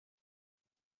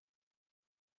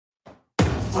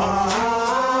And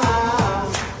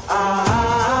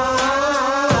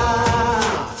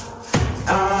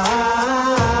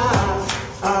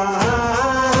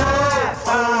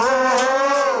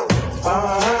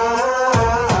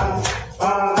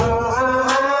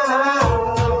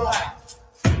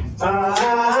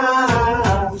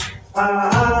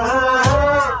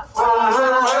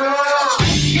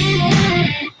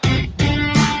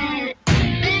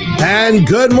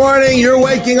good morning. You're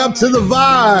waking up to the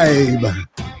vibe.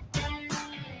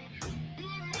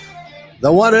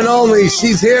 The one and only.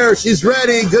 She's here. She's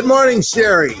ready. Good morning,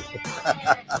 Sherry.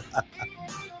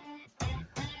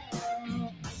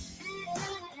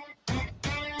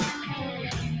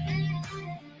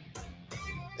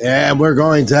 And we're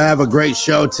going to have a great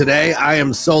show today. I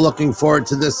am so looking forward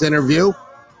to this interview.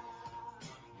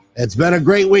 It's been a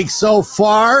great week so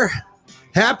far.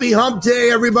 Happy Hump Day,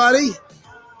 everybody.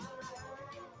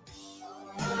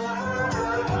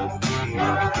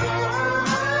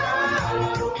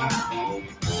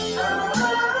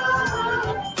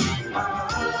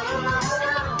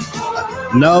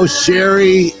 No,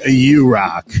 Sherry, you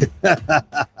rock.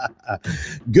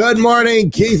 Good morning,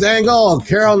 Keith Engel,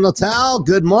 Carol Natal.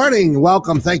 Good morning.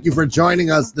 Welcome. Thank you for joining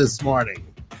us this morning.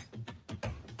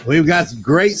 We've got some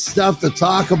great stuff to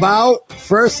talk about.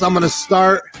 First, I'm going to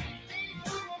start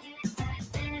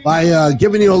by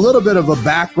giving you a little bit of a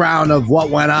background of what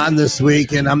went on this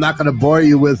week, and I'm not going to bore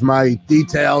you with my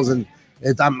details, and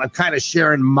I'm kind of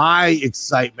sharing my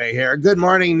excitement here. Good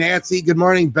morning, Nancy. Good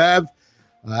morning, Bev.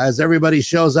 As everybody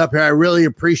shows up here, I really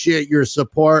appreciate your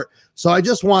support. So I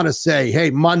just want to say, hey,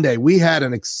 Monday, we had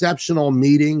an exceptional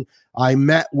meeting. I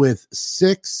met with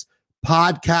 6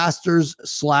 podcasters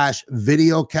 /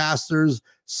 videocasters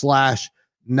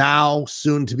 / now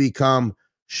soon to become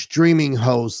streaming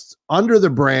hosts under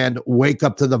the brand Wake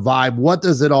Up to the Vibe. What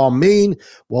does it all mean?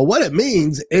 Well, what it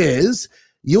means is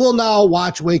you will now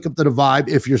watch Wake Up to the Vibe,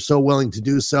 if you're so willing to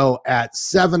do so, at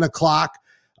 7 o'clock.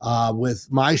 With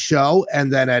my show,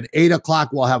 and then at 8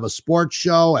 o'clock we'll have a sports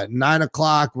show. At 9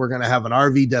 o'clock we're going to have an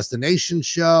RV destination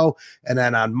show, and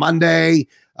then on Monday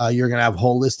you're going to have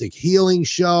holistic healing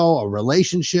show, a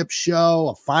relationship show,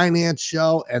 a finance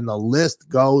show, and the list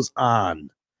goes on.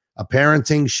 A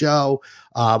parenting show.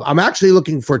 I'm actually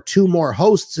looking for 2 more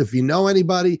hosts. If you know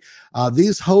anybody,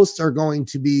 these hosts are going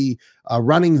to be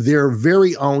running their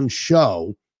very own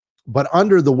show, but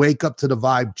under the Wake Up to the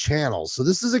Vibe channel. So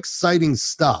this is exciting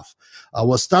stuff.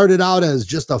 What started out as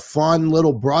just a fun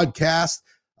little broadcast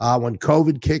when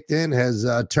COVID kicked in has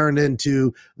turned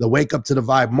into the Wake Up to the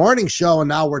Vibe morning show, and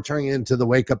now we're turning it into the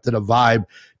Wake Up to the Vibe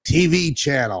TV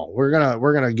channel. We're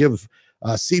gonna give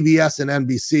CBS and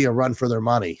NBC a run for their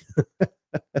money.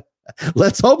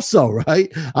 Let's hope so,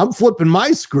 right? I'm flipping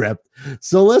my script.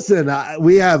 So listen,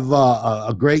 we have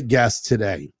a great guest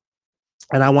today.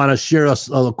 And I want to share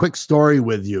a quick story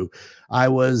with you. I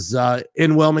was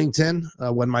in Wilmington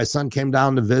when my son came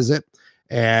down to visit,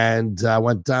 and I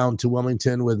went down to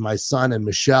Wilmington with my son and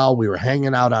Michelle. We were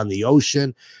hanging out on the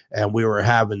ocean, and we were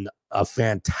having a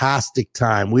fantastic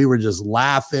time. We were just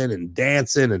laughing and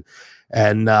dancing,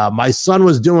 and my son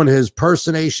was doing his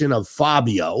impersonation of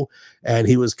Fabio, and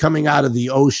he was coming out of the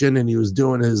ocean, and he was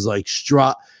doing his like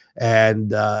strut.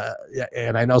 And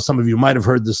I know some of you might have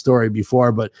heard the story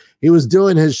before, but he was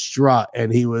doing his strut,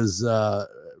 and he was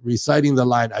reciting the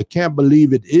line, "I can't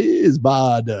believe it is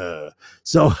bad."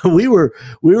 So we were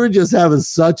just having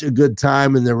such a good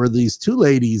time, and there were these 2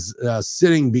 ladies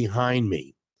sitting behind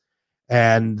me,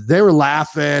 and they were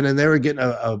laughing, and they were getting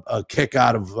a kick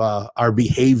out of our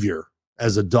behavior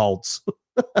as adults.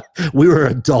 We were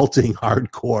adulting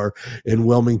hardcore in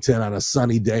Wilmington on a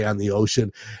sunny day on the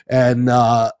ocean. And,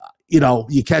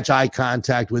 you catch eye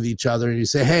contact with each other, and you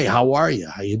say, "Hey, how are you?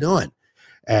 How you doing?"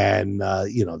 And,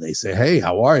 they say, "Hey,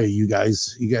 how are you? You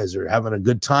guys are having a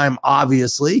good time,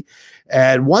 obviously."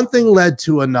 And one thing led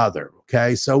to another.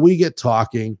 Okay. So we get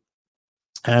talking,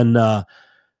 and,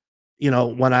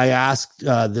 when I asked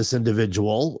this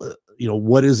individual,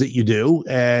 what is it you do?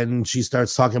 And she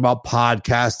starts talking about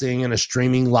podcasting and a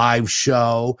streaming live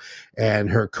show and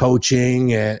her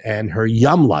coaching and her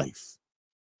Yum Life.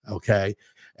 Okay.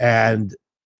 And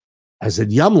I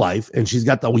said, Yum Life. And she's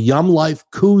got the Yum Life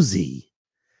koozie.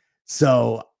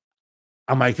 So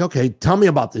I'm like, okay, tell me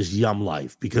about this Yum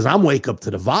Life, because I'm Wake Up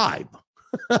to the Vibe.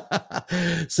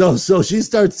 So she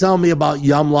starts telling me about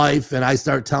Yum Life, and I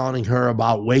start telling her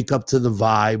about Wake Up to the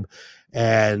Vibe.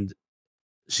 And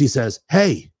she says,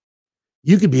 "Hey,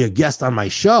 you could be a guest on my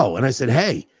show." And I said,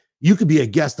 "Hey, you could be a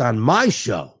guest on my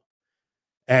show."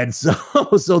 And so,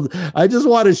 so I just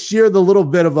want to share the little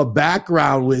bit of a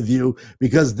background with you,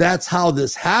 because that's how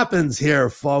this happens here,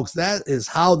 folks. That is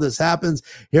how this happens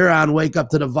here on Wake Up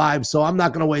to the Vibe. So I'm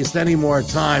not going to waste any more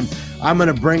time. I'm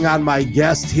going to bring on my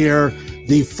guest here,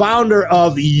 the founder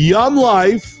of Yum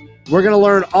Life. We're going to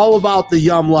learn all about the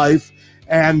Yum Life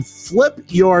and flip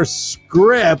your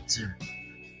script.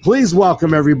 Please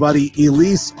welcome everybody,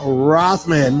 Elise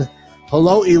Rothman.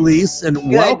 Hello, Elise, and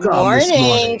welcome. Good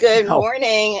morning. Good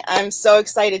morning. I'm so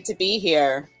excited to be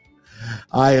here.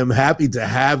 I am happy to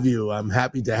have you.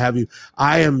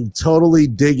 I am totally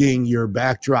digging your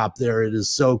backdrop there. It is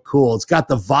so cool. It's got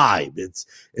the vibe. It's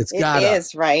got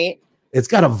right? It's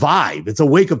got a vibe. It's a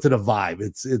wake up to the vibe.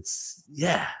 It's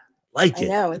like it. I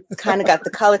know. It's kind of got the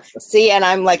color. See, and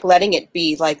I'm like letting it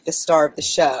be like the star of the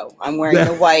show. I'm wearing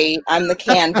the white. I'm the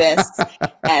canvas.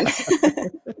 And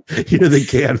you're the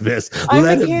canvas.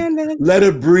 Canvas. Let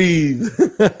it breathe.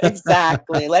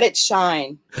 Exactly. Let it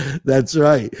shine. That's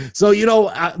right. So,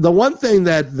 the one thing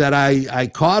that I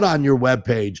caught on your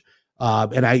webpage,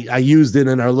 and I used it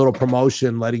in our little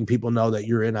promotion, letting people know that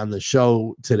you're in on the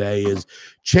show today, is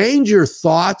change your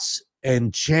thoughts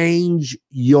and change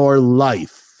your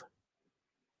life.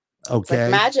 Okay. It's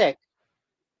like magic.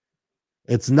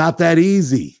 It's not that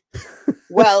easy.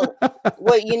 Well,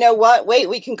 you know what? Wait,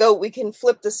 we can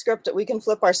flip the script. We can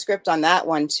flip our script on that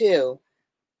one too.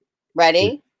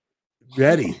 Ready?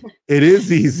 Ready. It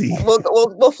is easy.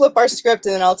 We'll flip our script,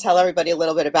 and then I'll tell everybody a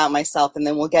little bit about myself, and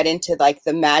then we'll get into like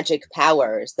the magic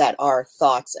powers that our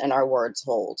thoughts and our words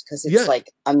hold, because it's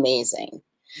like amazing.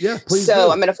 Yeah, please.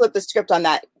 So I'm going to flip the script on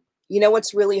that. You know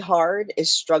what's really hard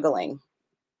is struggling.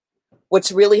 What's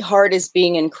really hard is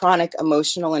being in chronic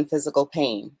emotional and physical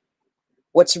pain.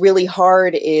 What's really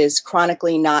hard is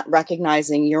chronically not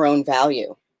recognizing your own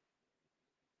value.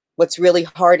 What's really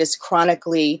hard is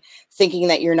chronically thinking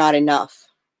that you're not enough.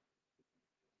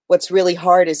 What's really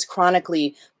hard is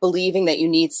chronically believing that you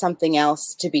need something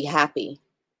else to be happy.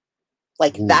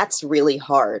 Like, that's really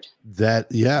hard.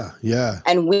 Yeah.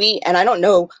 And I don't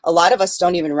know, a lot of us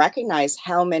don't even recognize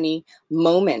how many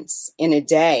moments in a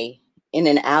day, in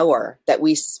an hour, that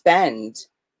we spend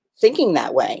thinking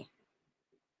that way.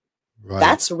 Right.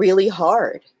 That's really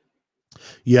hard.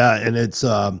 Yeah. And it's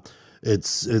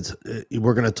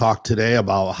we're going to talk today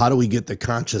about how do we get the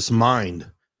conscious mind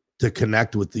to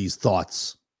connect with these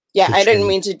thoughts. Yeah. I didn't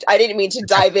mean to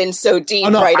dive in so deep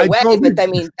away, but I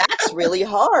mean, that's really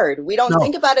hard. We don't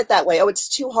think about it that way. Oh, it's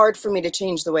too hard for me to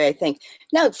change the way I think.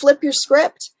 No, flip your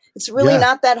script. It's really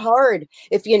not that hard.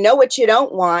 If you know what you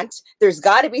don't want, there's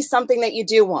got to be something that you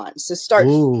do want. So start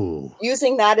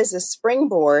using that as a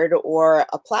springboard or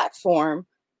a platform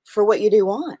for what you do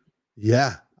want.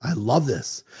 Yeah, I love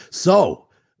this. So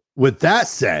with that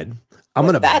said, I'm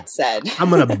going to back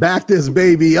this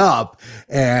baby up.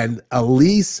 And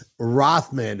Elise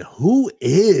Rothman, who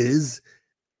is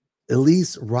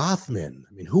Elise Rothman?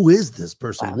 I mean, who is this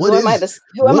person? Wow. Who am I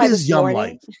this Yum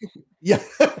Life? Yeah.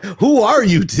 Who are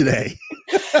you today?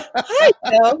 Hi,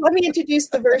 Joe. Let me introduce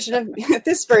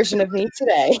this version of me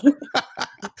today.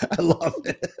 I love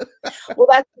it. Well,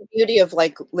 that's the beauty of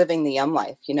like living the Yum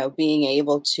Life, being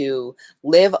able to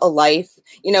live a life,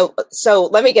 so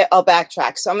I'll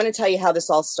backtrack. So I'm going to tell you how this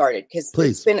all started, because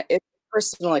it's a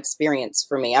personal experience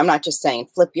for me. I'm not just saying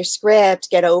flip your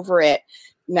script, get over it.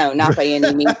 No, not by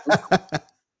any means.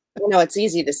 It's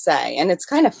easy to say, and it's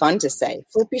kind of fun to say,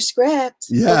 flip your script.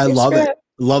 Yeah, I love it.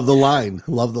 Love the line.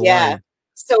 Line.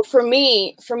 So for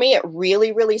me, it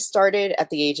really, really started at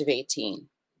the age of 18.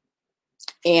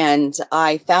 And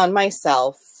I found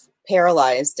myself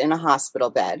paralyzed in a hospital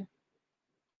bed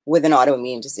with an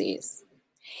autoimmune disease.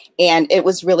 And it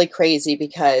was really crazy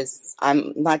because I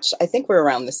think we're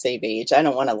around the same age. I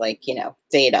don't want to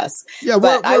date us. Yeah,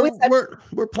 but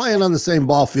we're playing on the same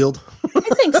ball field.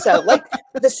 I think so. Like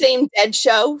the same Dead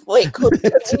show. Like, could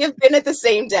we have been at the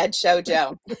same Dead show,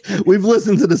 Joe? We've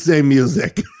listened to the same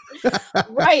music.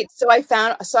 Right. So I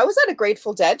was at a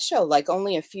Grateful Dead show like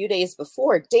only a few days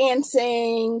before,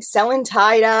 dancing, selling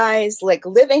tie-dyes, like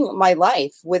living my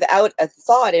life without a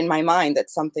thought in my mind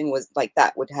that something was like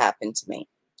that would happen to me.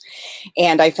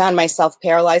 And I found myself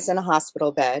paralyzed in a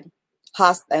hospital bed.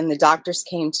 And the doctors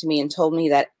came to me and told me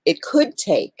that it could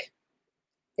take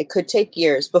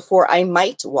years before I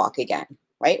might walk again,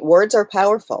 right? Words are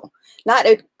powerful. Not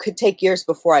it could take years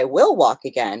before I will walk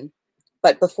again,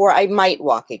 but before I might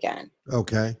walk again.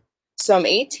 Okay. So I'm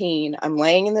 18. I'm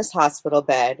laying in this hospital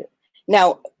bed.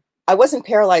 Now, I wasn't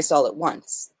paralyzed all at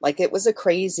once. Like, it was a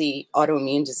crazy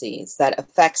autoimmune disease that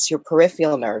affects your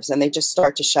peripheral nerves, and they just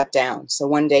start to shut down. So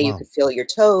one day you could feel your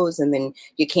toes, and then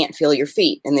you can't feel your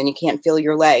feet, and then you can't feel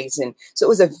your legs. And so it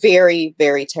was a very,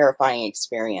 very terrifying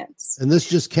experience. And this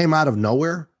just came out of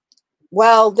nowhere?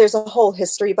 Well, there's a whole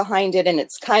history behind it, and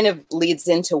it's kind of leads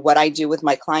into what I do with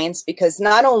my clients, because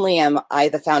not only am I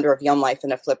the founder of Yum Life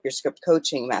and a Flip Your Script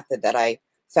coaching method that I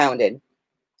founded,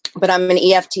 but I'm an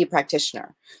EFT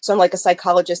practitioner. So I'm like a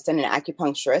psychologist and an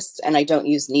acupuncturist, and I don't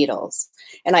use needles.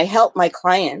 And I help my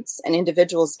clients and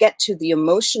individuals get to the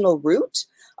emotional root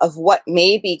of what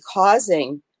may be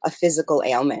causing a physical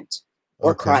ailment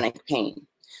or chronic pain.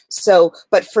 So,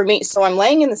 but for me, so I'm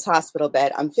laying in this hospital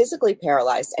bed, I'm physically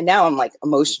paralyzed, and now I'm like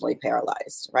emotionally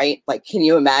paralyzed, right? Like, can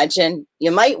you imagine?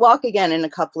 You might walk again in a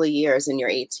couple of years and you're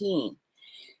 18.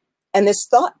 And this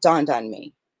thought dawned on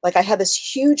me. Like, I had this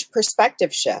huge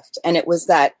perspective shift, and it was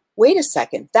that, wait a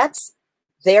second, that's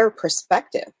their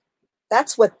perspective.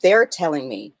 That's what they're telling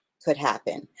me could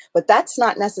happen. But that's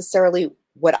not necessarily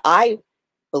what I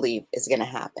believe is going to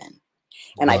happen.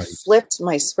 And I flipped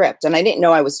my script, and I didn't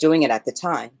know I was doing it at the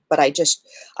time, but I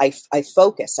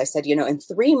focused. I said, in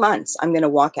 3 months, I'm going to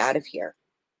walk out of here.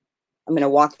 I'm going to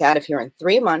walk out of here in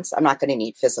 3 months. I'm not going to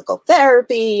need physical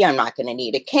therapy. I'm not going to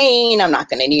need a cane. I'm not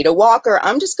going to need a walker.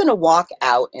 I'm just going to walk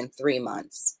out in 3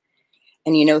 months.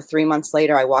 And 3 months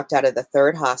later, I walked out of the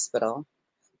third hospital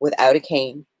without a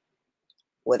cane,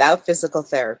 without physical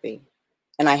therapy.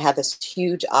 And I had this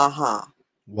huge aha.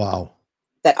 Wow.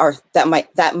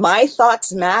 That my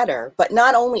thoughts matter, but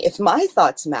not only if my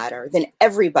thoughts matter, then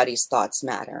everybody's thoughts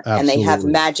matter. Absolutely. And they have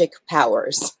magic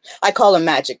powers. I call them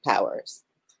magic powers.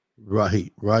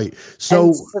 Right.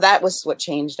 So that was what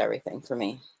changed everything for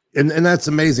me. And that's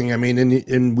amazing. I mean,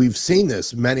 and we've seen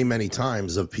this many, many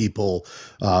times of people,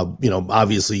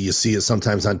 obviously you see it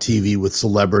sometimes on TV with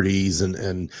celebrities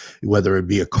and whether it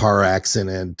be a car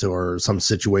accident or some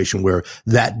situation where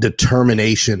that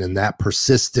determination and that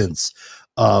persistence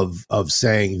of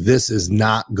saying, this is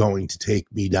not going to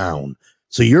take me down.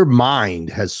 So your mind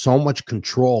has so much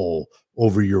control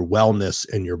over your wellness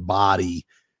and your body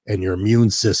and your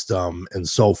immune system and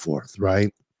so forth,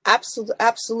 right?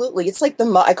 Absolutely. It's like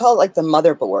I call it like the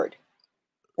motherboard.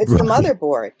 It's the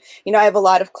motherboard. I have a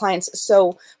lot of clients.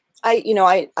 So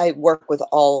I work with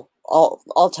all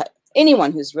type,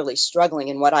 anyone who's really struggling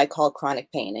in what I call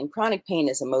chronic pain. And chronic pain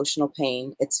is emotional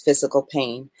pain. It's physical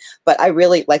pain. But I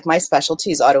really like my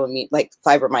specialty is autoimmune, like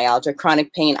fibromyalgia,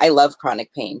 chronic pain. I love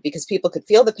chronic pain because people could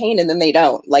feel the pain and then they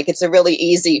don't. Like, it's a really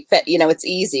easy fit. It's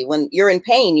easy. When you're in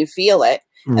pain, you feel it.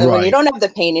 And when you don't have the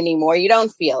pain anymore, you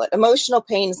don't feel it. Emotional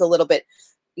pain is a little bit,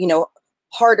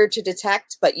 harder to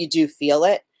detect, but you do feel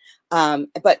it.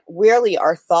 But really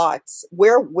our thoughts,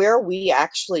 where we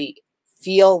actually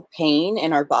feel pain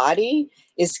in our body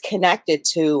is connected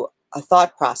to a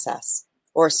thought process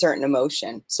or a certain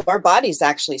emotion. So our body's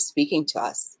actually speaking to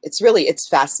us. It's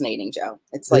fascinating, Joe.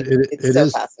 It's like, it's so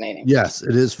fascinating. Yes,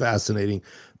 it is fascinating.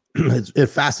 It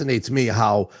fascinates me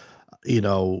how,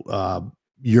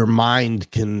 your mind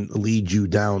can lead you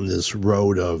down this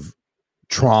road of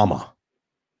trauma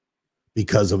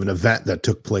because of an event that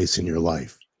took place in your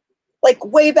life. Like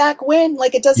way back when,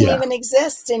 like it doesn't even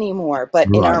exist anymore. But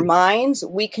in our minds,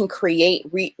 we can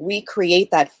recreate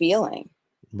that feeling.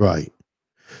 Right.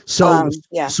 So,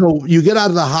 so you get out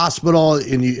of the hospital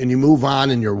and you move on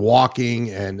and you're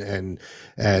walking and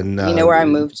you know where I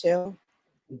moved to?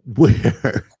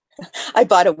 Where? I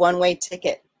bought a one-way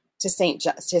ticket to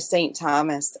St.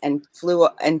 Thomas and flew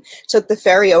and took the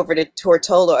ferry over to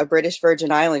Tortola, a British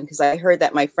Virgin Island, because I heard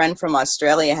that my friend from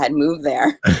Australia had moved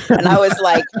there. And I was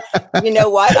like, you know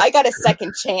what? I got a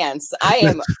second chance.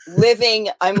 I'm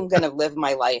going to live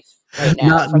my life right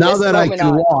now. Now that I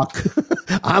can walk,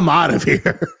 I'm out of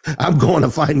here. I'm going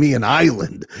to find me an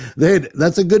island.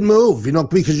 That's a good move,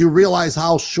 because you realize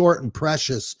how short and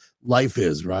precious life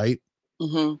is, right?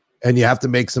 Mm-hmm. And you have to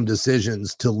make some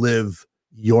decisions to live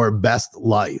your best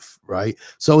life, right?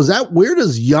 So where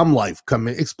does Yum Life come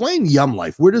in? Explain Yum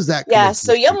Life. Where does that come in?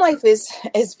 So Yum Life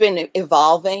has been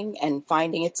evolving and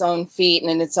finding its own feet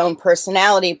and its own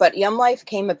personality. But Yum Life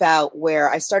came about where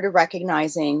I started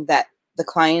recognizing that the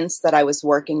clients that I was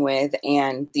working with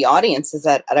and the audiences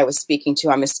that I was speaking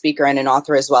to, I'm a speaker and an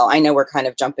author as well. I know we're kind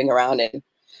of jumping around, and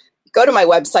go to my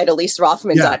website,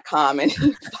 eliserothman.com and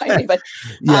find me. But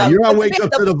you're on Wake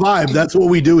Up to the Vibe. That's what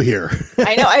we do here.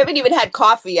 I know. I haven't even had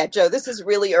coffee yet, Joe. This is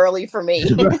really early for me.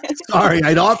 Sorry,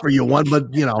 I'd offer you one, but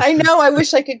I know. I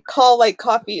wish I could call like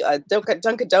coffee.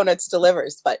 Dunkin' Donuts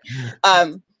delivers, but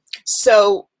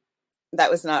so That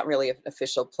was not really an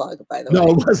official plug, by the No,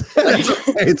 way. it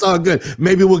wasn't. It's all good.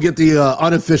 Maybe we'll get the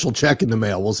unofficial check in the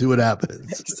mail. We'll see what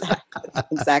happens.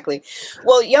 Exactly.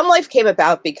 Well, Yum Life came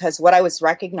about because what I was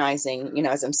recognizing,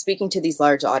 as I'm speaking to these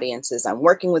large audiences, I'm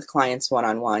working with clients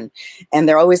one-on-one, and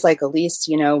they're always like, Elise,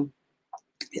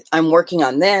 I'm working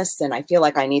on this and I feel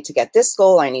like I need to get this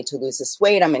goal. I need to lose this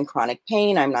weight. I'm in chronic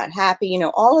pain. I'm not happy,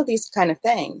 all of these kind of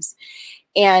things.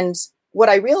 And what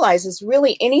I realize is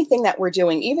really anything that we're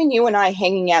doing, even you and I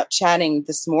hanging out, chatting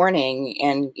this morning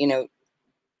and,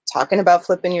 talking about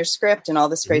flipping your script and all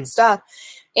this great stuff,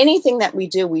 anything that we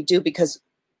do because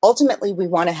ultimately we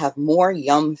want to have more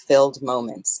yum-filled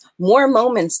moments, more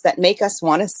moments that make us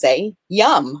want to say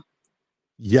yum.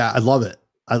 Yeah, I love it.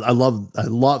 I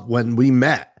love when we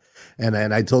met. And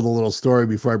I told a little story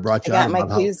before I brought you on.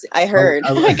 I heard.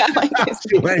 I got my koozie.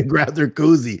 She went and grabbed her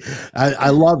koozie. I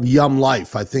love Yum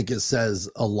Life. I think it says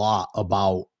a lot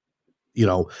about,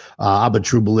 I'm a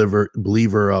true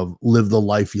believer of live the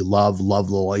life you love the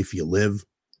life you live.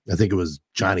 I think it was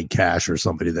Johnny Cash or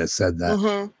somebody that said that.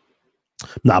 Mm-hmm.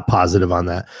 Not positive on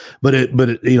that, but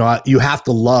you have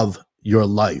to love your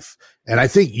life. And I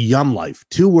think Yum Life,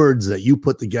 2 words that you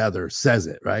put together, says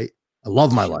it, right? I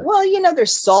love my life. Well,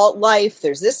 there's salt life,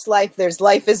 there's this life, there's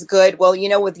life is good. Well,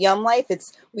 with Yum Life,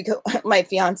 my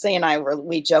fiance and I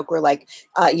we joke, we're like,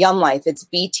 Yum Life, it's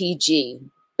BTG,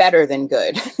 better than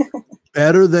good.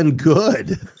 Better than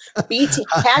good.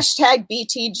 Hashtag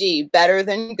BTG, better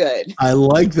than good. I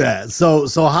like that. So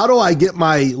how do I get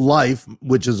my life,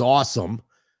 which is awesome,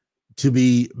 to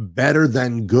be better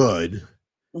than good?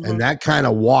 Mm-hmm. And that kind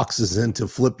of walks us into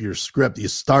flip your script. You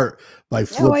start by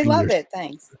flipping. Oh, I love it.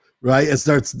 Thanks. Right. It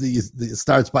starts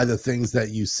by the things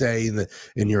that you say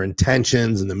and your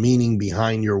intentions and the meaning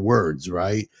behind your words.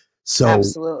 Right. So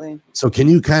absolutely. So can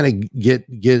you kind of get,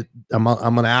 I'm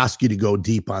going to ask you to go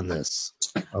deep on this.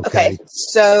 Okay.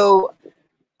 So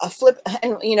a flip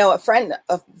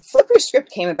your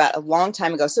script came about a long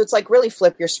time ago. So it's like really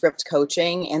flip your script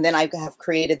coaching. And then I have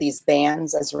created these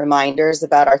bands as reminders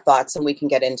about our thoughts, and we can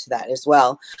get into that as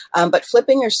well. But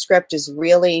flipping your script is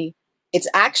really, it's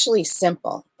actually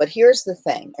simple, but here's the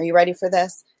thing. Are you ready for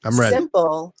this? I'm ready.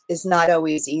 Simple is not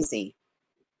always easy.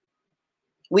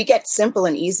 We get simple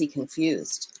and easy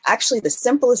confused. Actually, the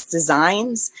simplest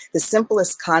designs, the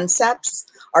simplest concepts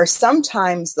are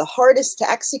sometimes the hardest to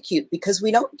execute because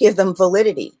we don't give them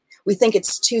validity. We think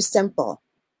it's too simple.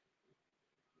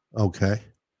 Okay.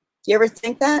 You ever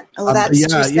think that? Oh, that's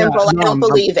too simple. I don't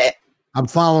believe it. I'm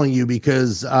following you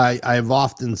because I've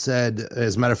often said,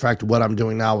 as a matter of fact, what I'm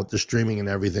doing now with the streaming and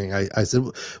everything, I said,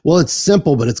 well, it's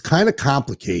simple, but it's kind of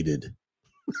complicated.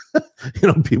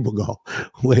 People go,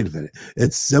 wait a minute.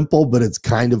 It's simple, but it's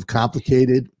kind of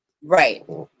complicated. Right.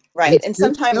 And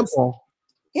sometimes, simple.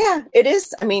 Yeah, it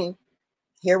is. I mean,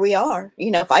 here we are.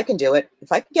 If I can do it,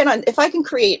 if I can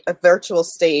create a virtual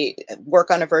stage,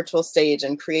 work on a virtual stage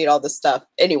and create all this stuff,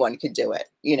 anyone could do it,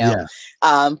 Yeah.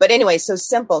 But anyway, so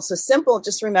simple.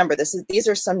 Just remember these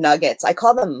are some nuggets. I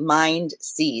call them mind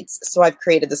seeds. So I've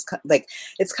created this,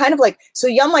 it's kind of like, so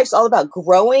Yum Life's all about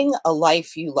growing a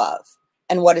life you love.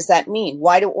 And what does that mean?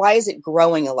 Why is it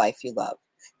growing a life you love?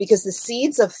 Because the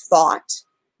seeds of thought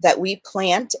that we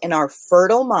plant in our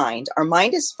fertile mind, our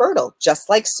mind is fertile, just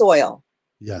like soil.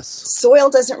 Yes. Soil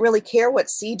doesn't really care what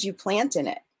seed you plant in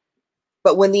it.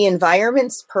 But when the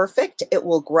environment's perfect, it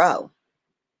will grow.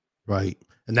 Right.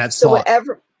 And that's so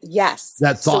whatever. Yes.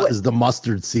 That thought is the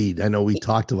mustard seed. I know we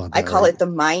talked about that. I call it the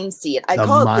mind seed. I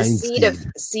call it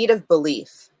the seed of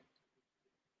belief.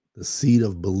 The seed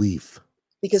of belief.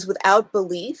 Because without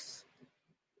belief,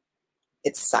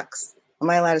 it sucks. Am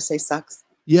I allowed to say sucks?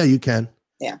 Yeah, you can.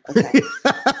 Yeah. Okay.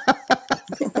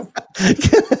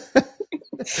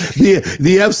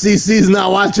 The FCC is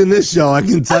not watching this show. I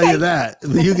can tell you that.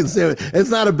 You can say it's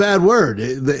not a bad word.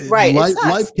 Right.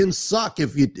 Life can suck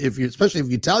if you, especially if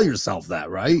you tell yourself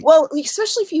that, right? Well,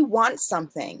 especially if you want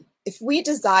something. If we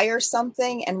desire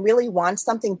something and really want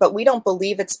something, but we don't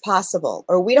believe it's possible,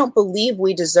 or we don't believe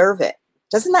we deserve it,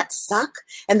 doesn't that suck?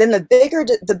 And then the bigger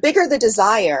the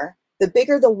desire, the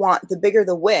bigger the want, the bigger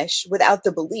the wish, without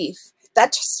the belief.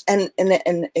 That just, and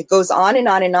it goes on and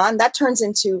on and on. That turns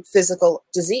into physical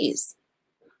disease.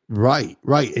 Right.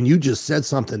 And you just said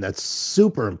something that's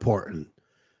super important.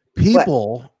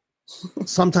 People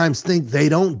sometimes think they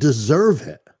don't deserve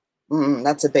it.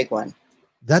 That's a big one.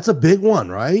 That's a big one,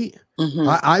 right? Mm-hmm.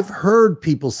 I've heard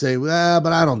people say, well,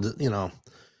 but I don't, no,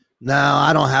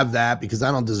 I don't have that because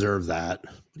I don't deserve that.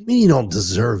 What do you mean you don't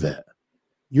deserve it?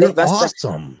 You're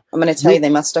awesome. I'm going to tell you, they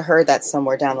must have heard that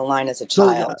somewhere down the line as a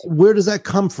child. So where does that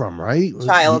come from, right?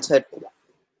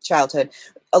 Childhood.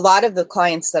 a lot of the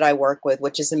clients that I work with,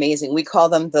 which is amazing, we call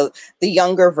them the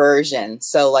younger version.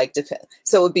 So like,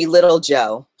 so it would be Little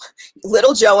Joe.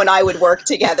 Little Joe and I would work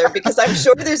together because I'm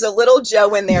sure there's a little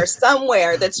Joe in there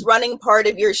somewhere that's running part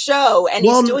of your show, and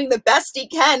he's doing the best he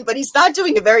can, but he's not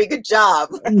doing a very good job.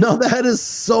 No, that is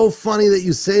so funny that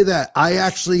you say that. I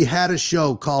actually had a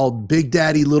show called Big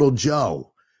Daddy Little Joe.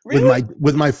 Really?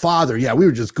 With my father. Yeah, we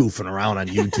were just goofing around on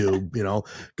YouTube, you know,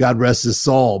 God rest his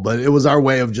soul. But it was our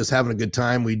way of just having a good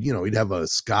time. We'd have a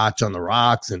scotch on the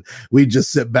rocks, and we'd just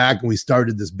sit back, and we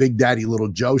started this Big Daddy Little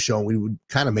Joe show, and we would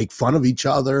kind of make fun of each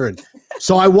other. And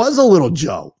so I was a little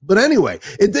Joe. But anyway,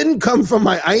 it didn't come from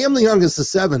I am the youngest of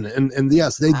 7. And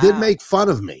yes, they did make fun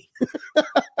of me.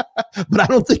 But I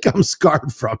don't think I'm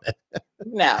scarred from it.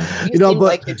 No, you seem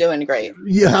like you're doing great.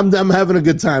 Yeah, I'm having a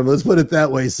good time. Let's put it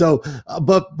that way. So,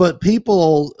 but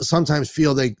people sometimes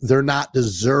feel they're not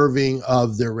deserving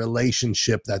of their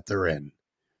relationship that they're in.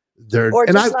 Or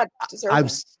just not deserving.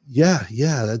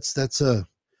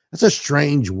 That's a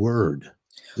strange word.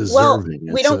 Deserving.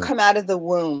 Well, we don't come out of the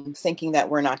womb thinking that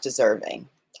we're not deserving.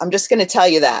 I'm just going to tell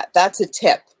you that. That's a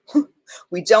tip.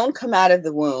 We don't come out of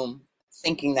the womb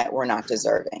thinking that we're not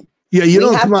deserving. Yeah,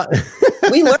 don't come out.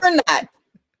 We learn that.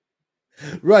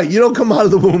 Right. You don't come out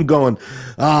of the womb going,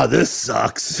 this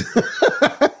sucks.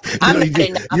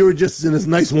 You were just in this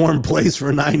nice warm place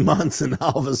for 9 months, and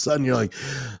all of a sudden you're like,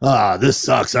 this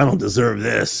sucks. I don't deserve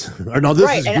this. Or no,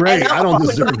 this is great. I don't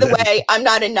deserve this. By the way, I'm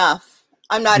not enough.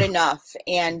 I'm not enough.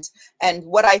 And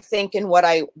what I think and what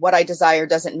I desire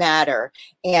doesn't matter.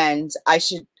 And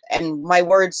and my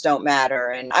words don't matter,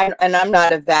 and I'm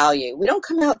not of value. We don't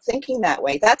come out thinking that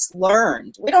way. That's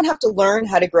learned. We don't have to learn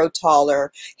how to grow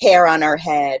taller, hair on our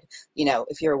head. You know,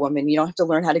 if you're a woman, you don't have to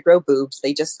learn how to grow boobs.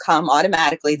 They just come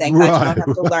automatically. Thank God you don't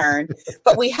have to learn.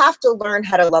 But we have to learn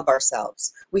how to love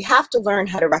ourselves. We have to learn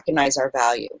how to recognize our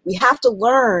value. We have to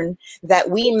learn that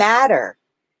we matter.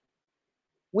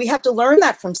 We have to learn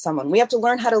that from someone. We have to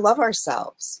learn how to love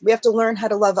ourselves. We have to learn how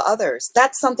to love others.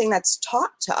 That's something that's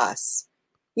taught to us.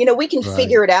 You know, we can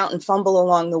figure it out and fumble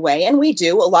along the way. And we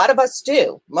do. A lot of us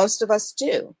do. Most of us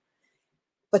do.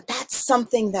 But that's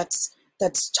something that's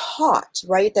taught,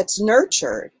 right? That's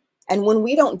nurtured. And when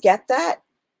we don't get that,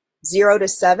 0 to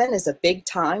 7 is a big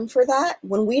time for that.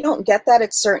 When we don't get that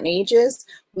at certain ages,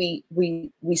 we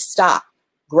stop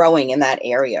growing in that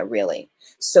area, really.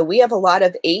 So we have a lot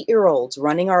of 8-year-olds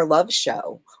running our love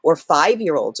show, or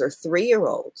 5-year-olds or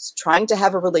 3-year-olds trying to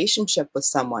have a relationship with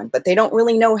someone, but they don't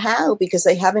really know how because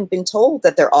they haven't been told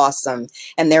that they're awesome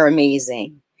and they're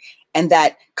amazing, and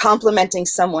that complimenting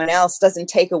someone else doesn't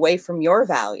take away from your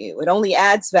value. It only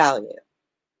adds value.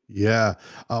 Yeah.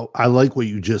 Oh, I like what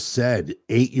you just said.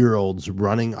 8-year-olds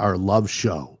running our love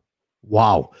show.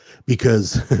 Wow.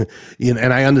 Because,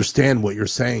 and I understand what you're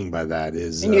saying by that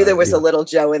is. I knew there was a little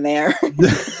Joe in there.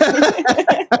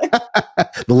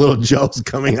 The little Joe's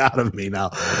coming out of me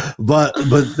now. But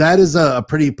that is a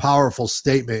pretty powerful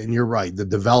statement. And you're right. The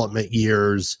development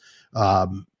years. I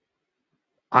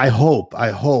hope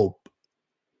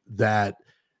that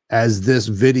as this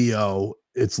video,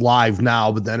 it's live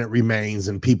now, but then it remains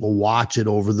and people watch it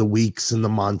over the weeks and the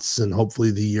months and hopefully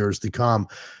the years to come.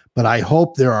 But I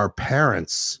hope there are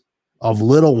parents of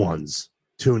little ones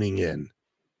tuning in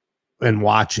and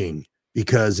watching,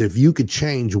 because if you could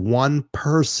change one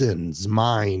person's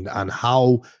mind on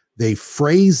how they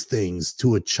phrase things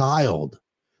to a child,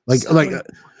 you're going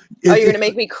to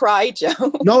make me cry,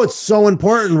 Joe. No, it's so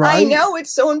important, right? I know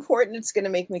it's so important. It's going to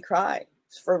make me cry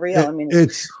for real.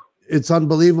 It's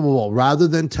unbelievable. Rather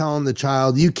than telling the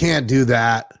child, you can't do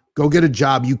that. Go get a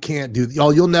job. You can't do. Oh,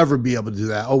 you'll never be able to do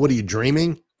that. Oh, what are you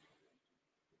dreaming?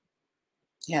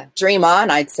 Yeah, dream on,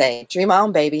 I'd say. Dream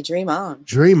on, baby, dream on.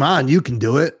 Dream on, you can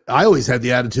do it. I always had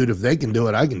the attitude, if they can do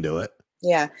it, I can do it.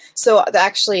 Yeah, so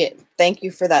actually, thank you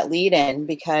for that lead in,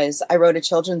 because I wrote a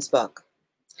children's book,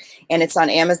 and it's on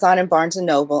Amazon and Barnes &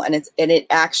 Noble, and it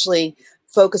actually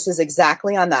focuses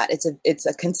exactly on that. It's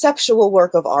a conceptual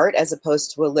work of art as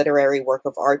opposed to a literary work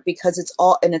of art, because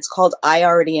it's called I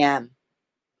Already Am.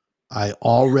 I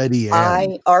already am.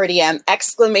 I already am,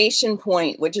 exclamation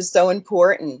point, which is so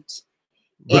important.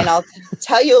 And I'll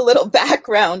tell you a little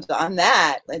background on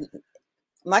that. I'm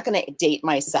not going to date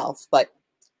myself, but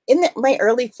in my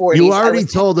early 40s. You already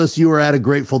told us you were at a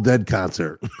Grateful Dead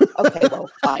concert. Okay, well,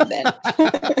 fine then.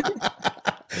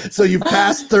 So you've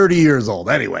passed 30 years old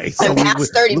anyway. So I'm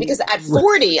past 30 because at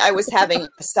 40, I was having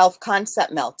a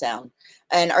self-concept meltdown.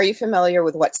 And are you familiar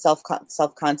with what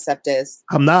self-concept is?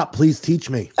 I'm not. Please teach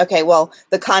me. Okay, well,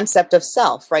 the concept of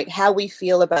self, right? How we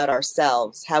feel about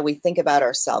ourselves, how we think about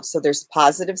ourselves. So there's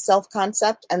positive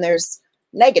self-concept and there's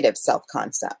negative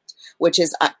self-concept. which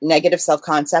is negative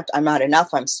self-concept. I'm not enough.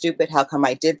 I'm stupid. How come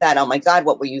I did that? Oh my God,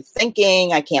 what were you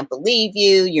thinking? I can't believe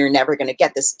you. You're never going to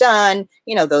get this done.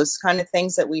 You know, those kind of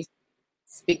things that we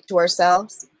speak to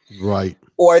ourselves. Right.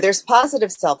 Or there's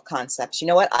positive self-concepts. You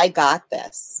know what? I got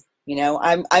this. You know,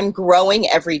 I'm growing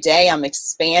every day. I'm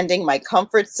expanding my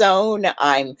comfort zone.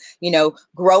 I'm, you know,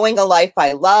 growing a life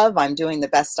I love. I'm doing the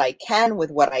best I can with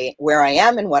where I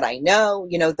am and what I know.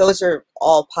 You know, those are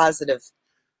all positive,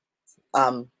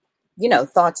 you know,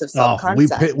 thoughts of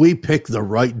self-concept. We picked the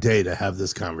right day to have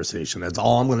this conversation. That's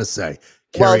all I'm going to say.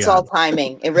 Well, it's all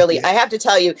timing. It really, I have to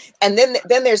tell you. And then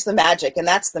there's the magic, and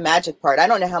that's the magic part. I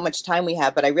don't know how much time we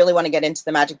have, but I really want to get into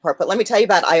the magic part. But let me tell you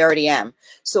about I Already Am.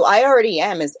 So I Already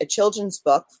Am is a children's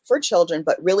book for children,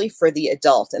 but really for the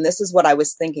adult. And this is what I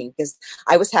was thinking, because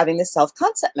I was having this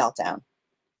self-concept meltdown.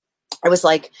 I was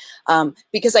like,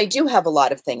 because I do have a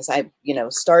lot of things. I, you know,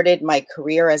 started my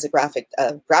career as a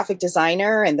graphic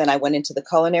designer, and then I went into the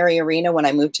culinary arena when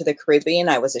I moved to the Caribbean.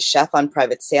 I was a chef on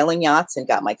private sailing yachts and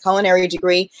got my culinary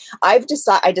degree. I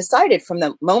decided from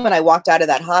the moment I walked out of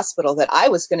that hospital that I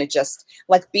was going to just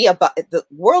like the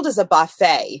world is a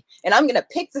buffet, and I'm going to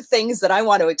pick the things that I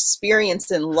want to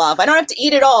experience and love. I don't have to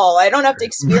eat it all. I don't have to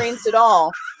experience it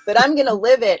all, but I'm going to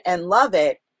live it and love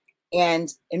it and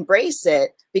embrace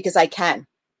it because I can.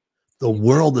 The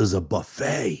world is a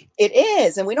buffet. It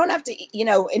is. And we don't have to, you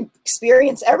know,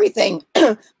 experience everything.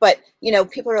 But, you know,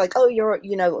 people are like, oh,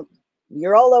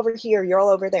 you're all over here. You're all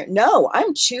over there. No,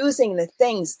 I'm choosing the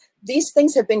things. These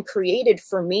things have been created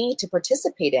for me to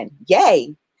participate in.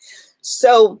 Yay.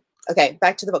 So, okay,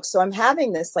 back to the book. So I'm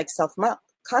having this like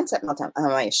self-concept meltdown.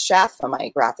 Am I a chef? Am I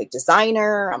a graphic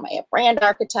designer? Am I a brand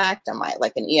architect? Am I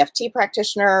like an EFT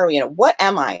practitioner? You know, what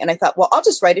am I? And I thought, well, I'll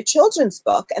just write a children's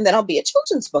book and then I'll be a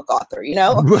children's book author, you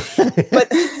know?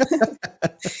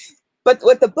 But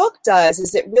what the book does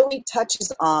is it really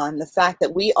touches on the fact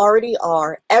that we already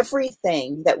are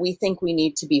everything that we think we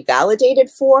need to be validated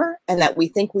for and that we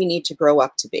think we need to grow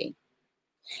up to be.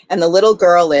 And the little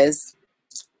girl is,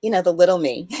 you know, the little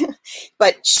me,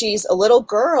 but she's a little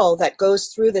girl that goes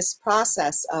through this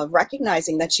process of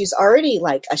recognizing that she's already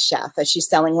like a chef as she's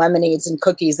selling lemonades and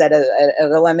cookies at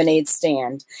a lemonade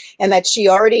stand. And that she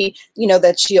already, you know,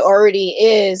 that she already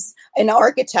is an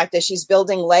architect as she's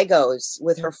building Legos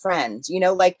with her friends, you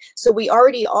know, like, so we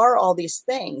already are all these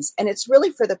things. And it's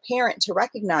really for the parent to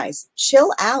recognize,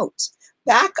 chill out,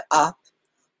 back up,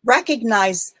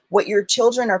 recognize what your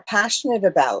children are passionate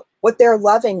about, what they're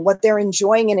loving, what they're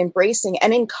enjoying and embracing,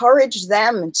 and encourage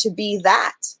them to be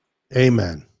that.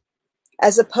 Amen.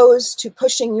 As opposed to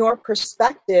pushing your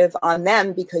perspective on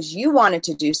them because you wanted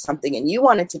to do something and you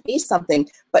wanted to be something.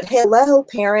 But hello,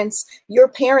 parents, your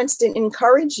parents didn't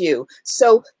encourage you.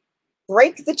 So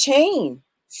break the chain,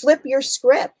 flip your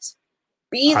script,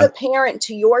 be the parent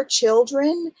to your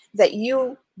children that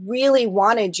you really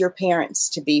wanted your parents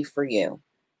to be for you.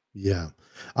 Yeah,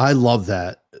 I love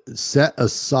that. Set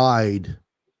aside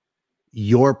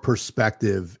your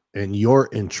perspective and your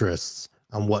interests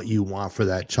on what you want for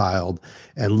that child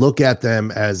and look at them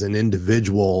as an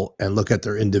individual and look at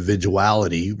their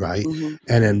individuality, right? Mm-hmm.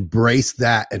 And embrace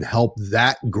that and help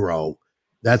that grow.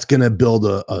 That's going to build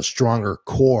a stronger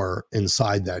core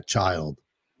inside that child.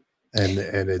 And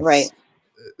it's right.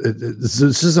 It's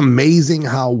just amazing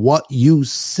how what you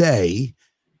say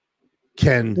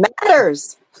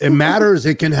matters. It matters.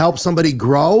 It can help somebody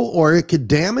grow or it could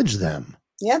damage them.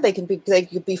 Yeah, they could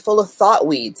be full of thought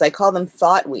weeds. I call them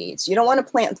thought weeds. You don't want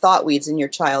to plant thought weeds in your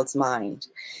child's mind,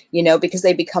 you know, because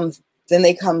they become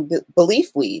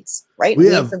belief weeds, right? We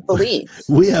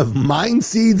have mind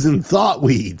seeds and thought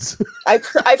weeds. I've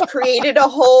created a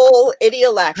whole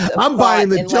idiolect. I'm buying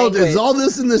the children's, all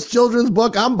this in this children's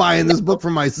book. I'm buying this book for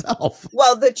myself.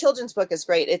 Well, the children's book is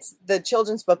great. The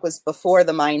children's book was before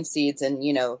the mind seeds and,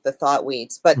 you know, the thought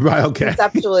weeds, but right, okay.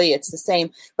 Conceptually it's the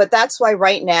same. But that's why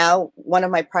right now, one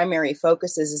of my primary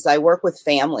focuses is I work with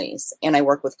families and I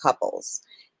work with couples.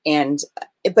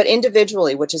 But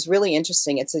individually, which is really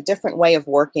interesting, it's a different way of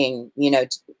working, you know,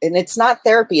 and it's not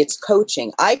therapy, it's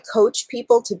coaching. I coach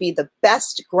people to be the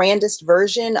best, grandest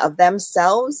version of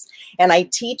themselves. And I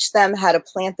teach them how to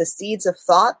plant the seeds of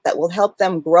thought that will help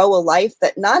them grow a life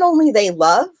that not only they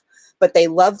love, but they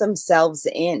love themselves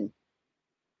in.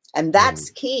 And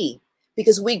that's key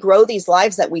because we grow these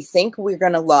lives that we think we're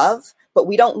going to love, but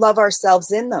we don't love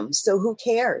ourselves in them. So who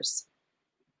cares?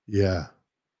 Yeah.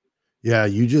 Yeah,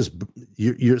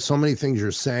 you're so many things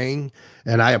you're saying,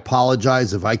 and I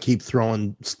apologize if I keep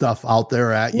throwing stuff out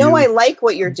there at you. No, I like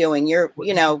what you're doing. You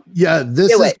do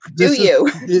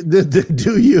you.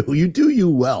 You do you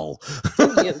well.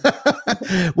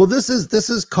 you. Well, this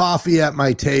is coffee at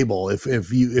my table. If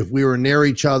we were near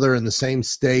each other in the same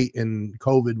state and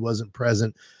COVID wasn't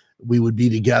present, we would be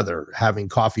together having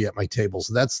coffee at my table.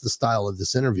 So that's the style of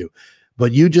this interview.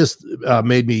 But you just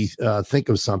made me think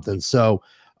of something. So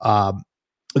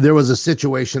there was a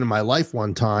situation in my life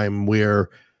one time where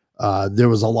there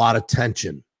was a lot of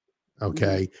tension.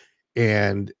 Okay.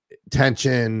 And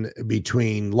tension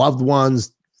between loved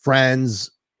ones,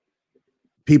 friends,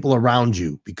 people around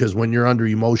you, because when you're under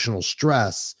emotional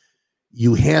stress,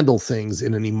 you handle things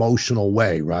in an emotional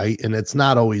way, right? And it's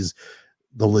not always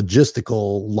the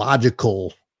logistical,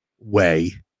 logical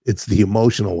way. It's the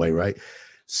emotional way, right?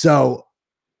 So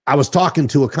I was talking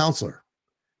to a counselor,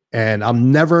 and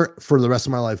I'm never for the rest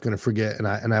of my life going to forget. And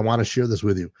I want to share this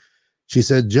with you. She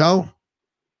said, Joe,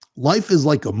 life is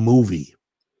like a movie,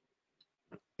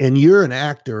 and you're an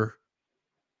actor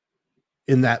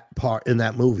in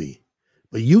that movie,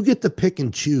 but you get to pick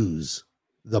and choose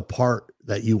the part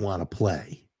that you want to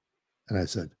play. And I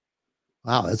said,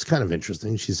 wow, that's kind of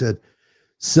interesting. She said,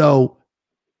 so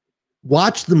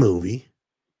watch the movie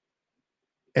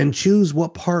and choose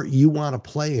what part you want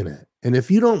to play in it. And if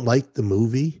you don't like the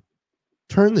movie,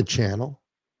 turn the channel.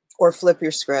 Or flip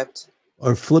your script.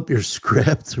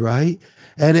 Right?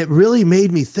 And it really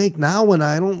made me think. Now when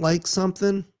I don't like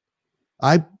something,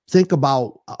 I think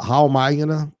about, how am I going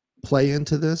to play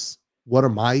into this? What are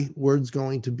my words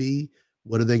going to be?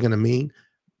 What are they going to mean?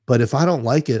 But if I don't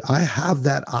like it, I have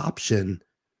that option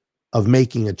of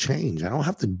making a change. I don't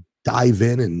have to dive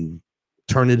in and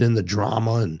turn it into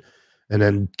drama and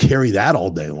then carry that all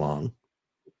day long.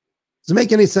 Does it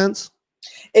make any sense?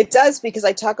 It does, because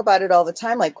I talk about it all the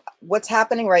time. Like what's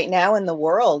happening right now in the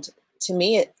world, to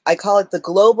me, I call it the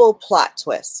global plot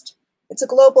twist. It's a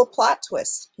global plot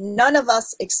twist. None of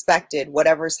us expected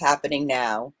whatever's happening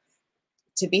now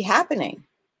to be happening.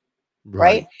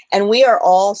 Right. And we are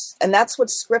all, and that's what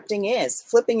scripting is.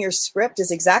 Flipping your script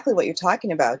is exactly what you're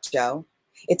talking about, Joe.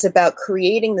 It's about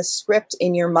creating the script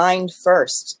in your mind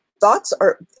first. Thoughts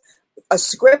are a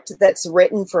script that's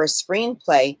written for a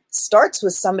screenplay starts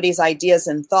with somebody's ideas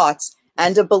and thoughts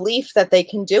and a belief that they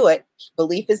can do it.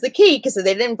 Belief is the key, because if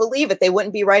they didn't believe it, they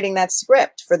wouldn't be writing that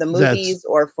script for the movies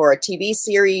or for a TV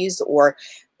series or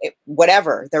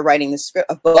whatever. They're writing the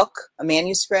script, a book, a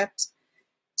manuscript.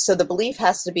 So the belief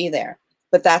has to be there,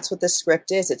 but that's what the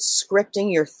script is. It's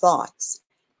scripting your thoughts.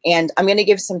 And I'm going to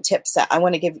give some tips.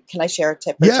 Can I share a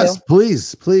tip or two?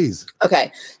 Yes, please.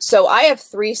 Okay. So I have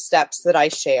 3 steps that I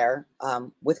share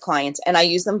with clients, and I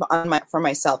use them for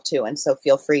myself too. And so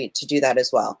feel free to do that as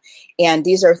well. And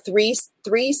these are three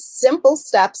simple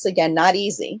steps, again, not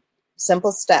easy,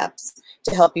 simple steps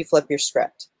to help you flip your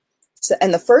script. So,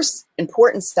 and the first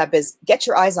important step is get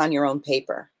your eyes on your own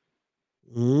paper.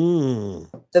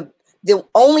 The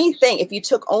only thing, if you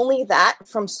took only that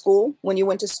from school, when you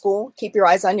went to school, keep your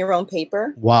eyes on your own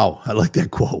paper. Wow. I like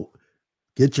that quote.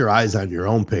 Get your eyes on your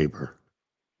own paper.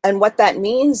 And what that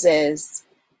means is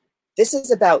this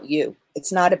is about you.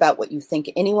 It's not about what you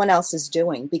think anyone else is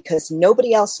doing, because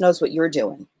nobody else knows what you're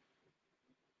doing.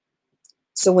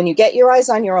 So when you get your eyes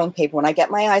on your own paper, when I get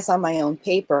my eyes on my own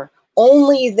paper,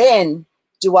 only then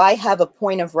do I have a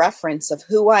point of reference of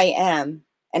who I am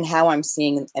and how I'm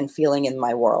seeing and feeling in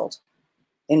my world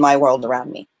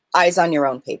around me. Eyes on your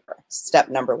own paper. Step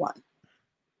number 1.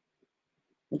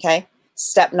 Okay.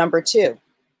 Step number 2.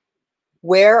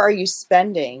 Where are you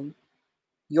spending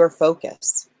your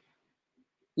focus,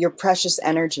 your precious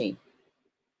energy?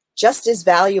 Just as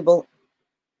valuable.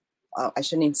 I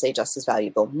shouldn't even say just as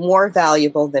valuable. More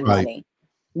valuable than money.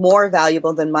 More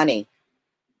valuable than money.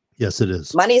 Yes, it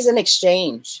is. Money is an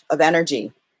exchange of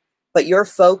energy, but your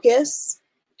focus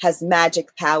has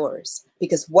magic powers,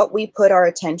 because what we put our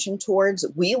attention towards,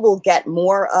 we will get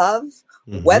more of,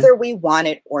 whether we want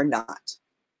it or not.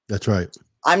 That's right.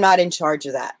 I'm not in charge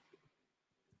of that.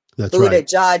 That's Buddha, right.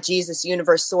 Jah, Jesus,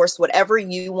 universe, source, whatever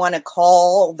you want to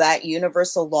call that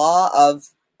universal law of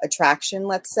attraction,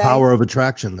 let's say. Power of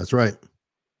attraction. That's right.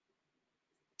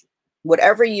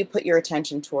 Whatever you put your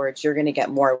attention towards, you're going to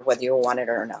get more of, whether you want it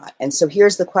or not. And so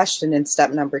here's the question in step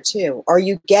number 2. Are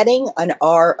you getting an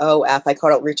ROF? I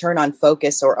call it return on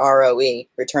focus, or ROE,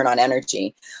 return on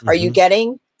energy. Are you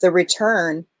getting the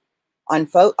return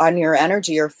on your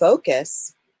energy or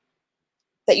focus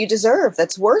that you deserve,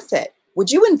 that's worth it? Would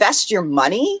you invest your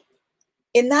money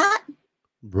in that?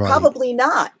 Right. Probably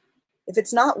not, if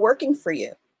it's not working for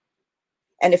you.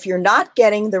 And if you're not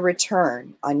getting the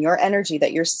return on your energy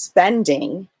that you're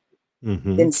spending,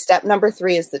 then step number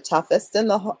 3 is the toughest and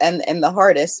the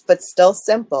hardest, but still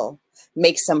simple.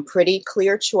 Make some pretty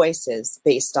clear choices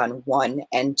based on 1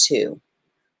 and 2,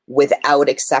 without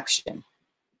exception.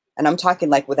 And I'm talking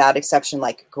like without exception,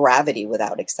 like gravity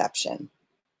without exception.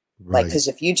 Right. Like, because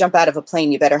if you jump out of a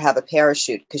plane, you better have a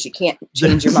parachute, because you can't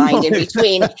change your mind in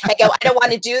between and go, I don't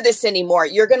want to do this anymore.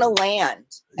 You're going to land,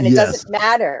 and it doesn't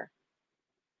matter.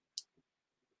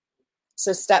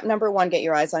 So step number 1, get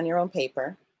your eyes on your own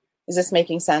paper. Is this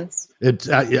making sense? It's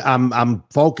I'm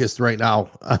focused right now.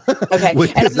 Okay.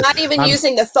 And I'm not even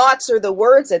using the thoughts or the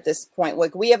words at this point.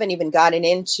 Like, we haven't even gotten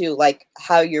into like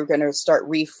how you're going to start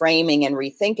reframing and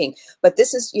rethinking. But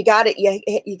this is, you got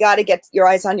to get your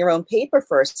eyes on your own paper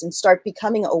first and start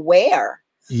becoming aware.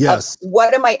 Yes.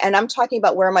 What am I, and I'm talking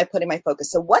about where am I putting my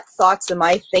focus? So what thoughts am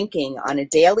I thinking on a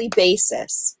daily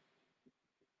basis?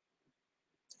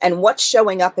 And what's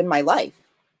showing up in my life?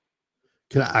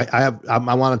 Can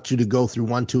I wanted you to go through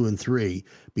 1, 2, and 3,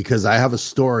 because I have a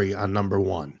story on number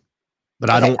 1, but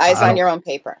I don't. Eyes on your own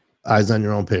paper. Eyes on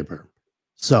your own paper.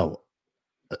 So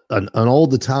an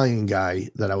old Italian guy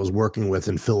that I was working with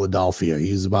in Philadelphia,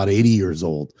 he's about 80 years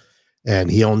old,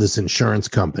 and he owned this insurance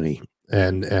company.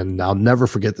 And I'll never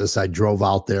forget this. I drove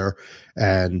out there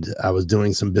and I was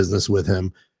doing some business with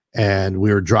him, and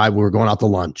we were going out to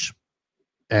lunch.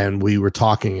 And we were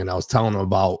talking, and I was telling him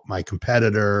about my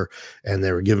competitor, and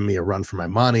they were giving me a run for my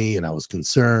money, and I was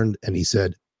concerned. And he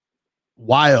said,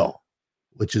 "Weil,"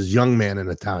 which is young man in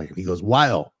Italian. He goes,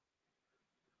 "Weil,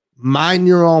 mind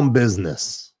your own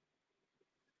business,"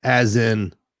 as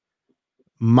in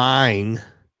mind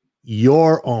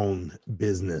your own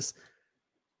business.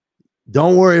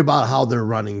 Don't worry about how they're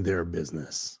running their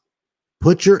business.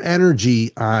 Put your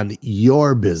energy on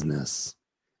your business,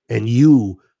 and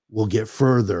you will get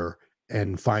further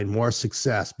and find more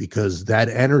success, because that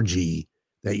energy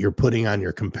that you're putting on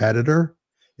your competitor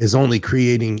is only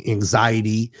creating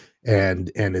anxiety,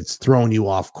 and it's throwing you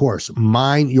off course.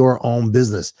 Mind your own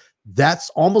business. That's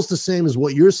almost the same as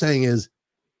what you're saying is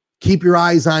keep your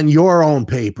eyes on your own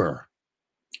paper.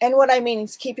 And what I mean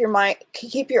is keep your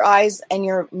eyes and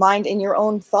your mind in your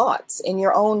own thoughts, in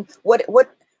your own, what,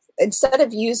 instead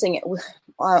of using it,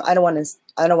 I don't want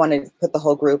to put the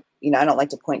whole group, I don't like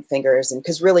to point fingers, and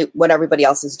because really what everybody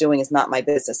else is doing is not my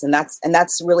business. And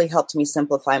that's really helped me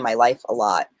simplify my life a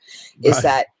lot, is right.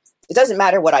 That it doesn't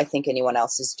matter what I think anyone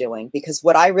else is doing, because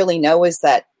what I really know is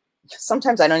that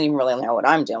sometimes I don't even really know what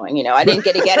I'm doing. I didn't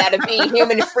get out of being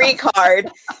human free card.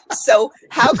 So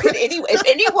how could if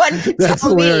anyone could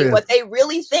tell me what they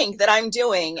really think that I'm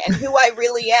doing and who I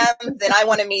really am, then I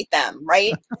want to meet them.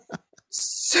 Right.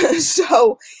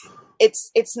 So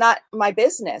it's not my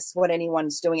business what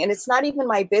anyone's doing. And it's not even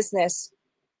my business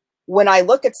when I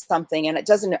look at something and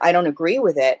I don't agree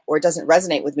with it, or it doesn't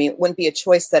resonate with me. It wouldn't be a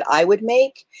choice that I would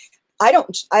make. I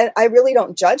really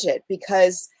don't judge it,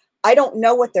 because I don't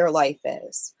know what their life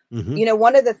is. Mm-hmm.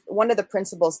 One of the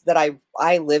principles that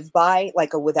I live by,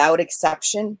 like a without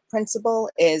exception principle,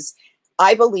 is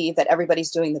I believe that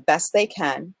everybody's doing the best they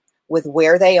can with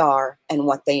where they are and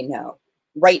what they know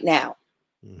right now.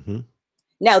 Mm-hmm.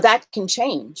 Now that can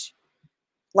change.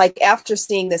 Like after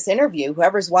seeing this interview,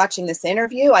 whoever's watching this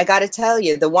interview, I got to tell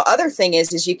you, the other thing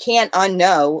is you can't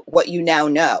unknow what you now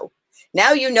know.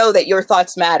 Now you know that your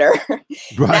thoughts matter.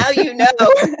 Right. Now you know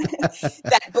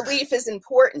that belief is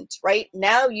important, right?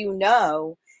 Now you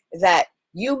know that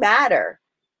you matter.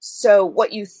 So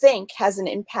what you think has an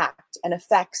impact and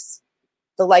affects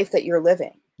the life that you're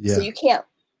living. Yeah. So you can't,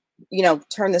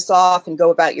 turn this off and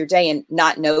go about your day and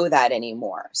not know that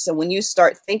anymore. So when you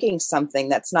start thinking something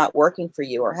that's not working for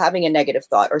you, or having a negative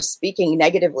thought, or speaking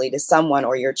negatively to someone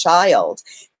or your child,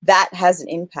 that has an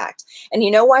impact. And you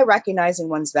know why recognizing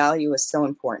one's value is so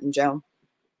important, Joe?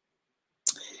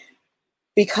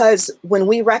 Because when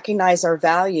we recognize our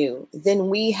value, then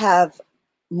we have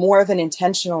more of an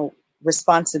intentional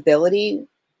responsibility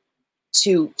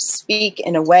to speak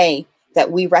in a way that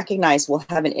we recognize will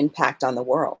have an impact on the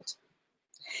world.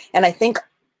 And I think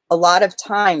a lot of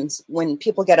times when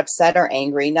people get upset or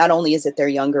angry, not only is it their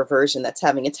younger version that's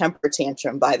having a temper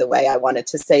tantrum, by the way, I wanted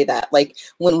to say that, like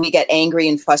when we get angry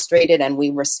and frustrated and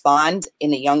we respond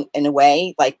in a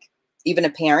way, like even a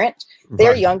parent,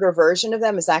 their younger version of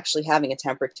them is actually having a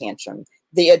temper tantrum.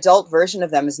 The adult version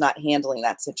of them is not handling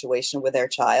that situation with their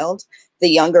child. The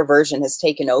younger version has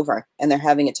taken over, and they're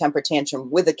having a temper tantrum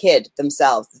with a kid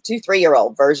themselves. The 2,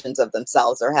 3-year-old versions of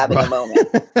themselves are having a moment.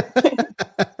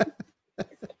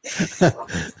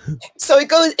 So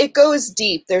it goes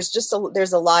deep.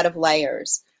 There's a lot of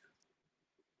layers.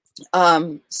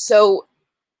 So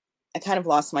I kind of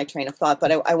lost my train of thought,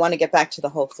 but I want to get back to the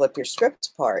whole flip your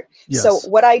script part. Yes. So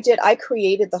what I did, I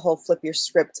created the whole flip your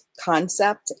script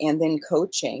concept, and then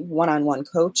coaching, one-on-one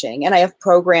coaching. And I have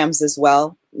programs as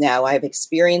well. Now I have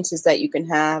experiences that you can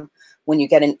have when you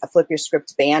get a Flip Your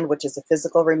Script band, which is a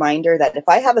physical reminder that if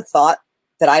I have a thought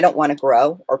that I don't want to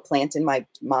grow or plant in my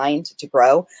mind to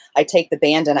grow, I take the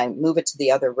band and I move it to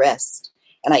the other wrist.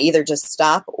 And I either just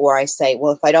stop or I say,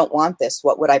 well, if I don't want this,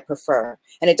 what would I prefer?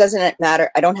 And it doesn't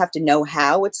matter. I don't have to know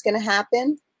how it's going to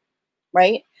happen,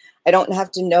 right? I don't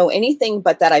have to know anything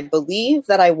but that I believe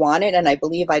that I want it and I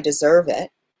believe I deserve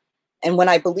it. And when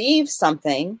I believe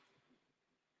something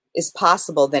is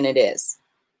possible, then it is.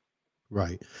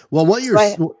 Right. Well, what you're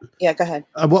yeah, go ahead.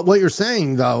 What you're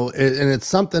saying though, and it's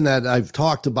something that I've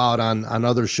talked about on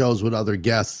other shows with other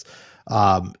guests.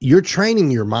 You're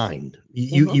training your mind.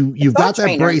 You've got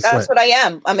that bracelet. That's what I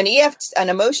am. I'm an EFT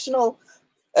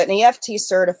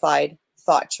certified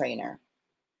thought trainer.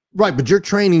 Right, but you're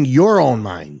training your own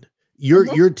mind.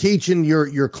 You're teaching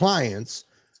your clients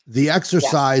the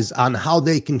exercise on how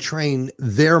they can train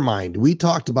their mind. We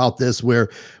talked about this where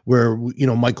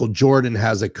Michael Jordan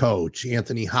has a coach,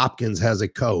 Anthony Hopkins has a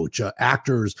coach,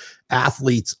 actors,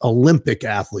 athletes, Olympic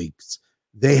athletes,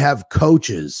 they have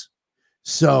coaches.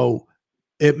 So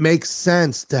it makes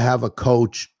sense to have a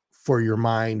coach for your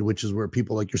mind, which is where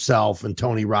people like yourself and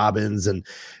Tony Robbins and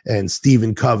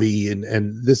Stephen Covey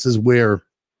and this is where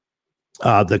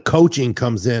the coaching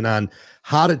comes in on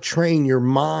how to train your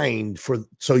mind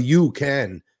so you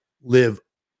can live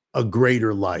a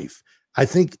greater life. I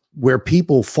think where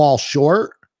people fall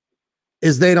short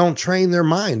is they don't train their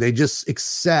mind. They just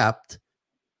accept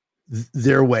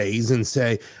their ways and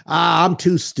say, I'm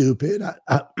too stupid.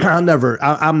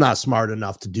 I'm not smart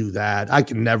enough to do that. I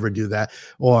can never do that.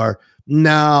 Or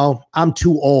no, I'm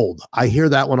too old. I hear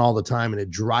that one all the time and it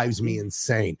drives me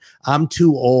insane. I'm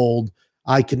too old.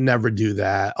 I can never do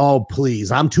that. Oh,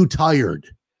 please. I'm too tired.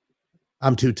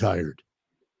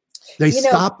 They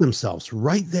stop themselves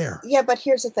right there. Yeah, but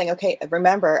here's the thing. Okay,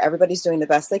 remember, everybody's doing the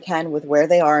best they can with where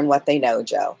they are and what they know,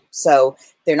 Joe. So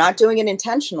they're not doing it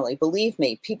intentionally. Believe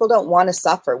me, people don't want to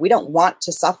suffer. We don't want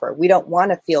to suffer. We don't want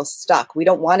to feel stuck. We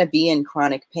don't want to be in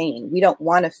chronic pain. We don't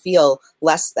want to feel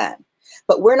less than.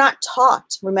 But we're not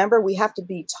taught. Remember, we have to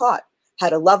be taught how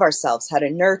to love ourselves, how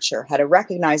to nurture, how to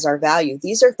recognize our value.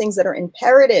 These are things that are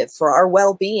imperative for our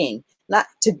well-being, not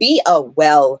to be a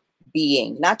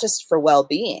well-being, not just for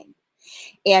well-being.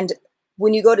 And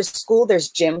when you go to school, there's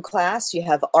gym class, you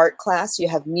have art class, you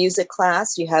have music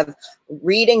class, you have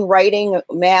reading, writing,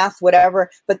 math, whatever.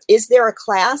 But is there a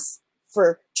class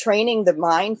for training the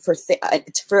mind for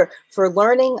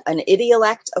learning an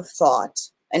idiolect of thought?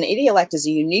 An idiolect is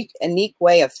a unique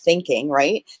way of thinking,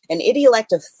 right? An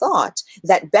idiolect of thought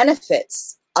that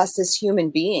benefits us as human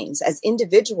beings, as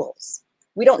individuals.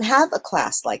 We don't have a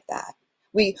class like that.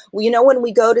 We when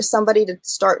we go to somebody to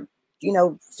start,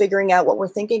 figuring out what we're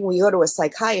thinking, we go to a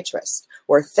psychiatrist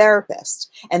or a therapist,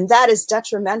 and that is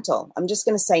detrimental. I'm just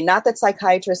going to say, not that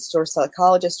psychiatrists or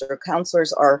psychologists or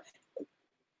counselors are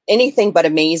anything but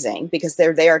amazing, because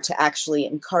they're there to actually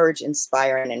encourage,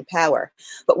 inspire, and empower.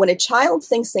 But when a child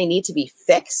thinks they need to be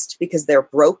fixed because they're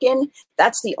broken,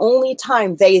 that's the only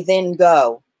time they then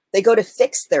go. They go to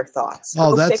fix their thoughts.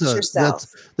 Oh,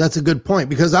 that's a good point,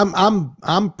 because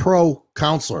I'm pro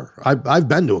counselor. I've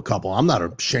been to a couple. I'm not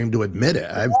ashamed to admit it.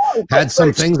 I've had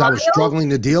some things I was struggling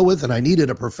to deal with, and I needed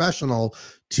a professional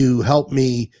to help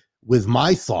me with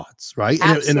my thoughts. Right,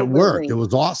 and it worked. It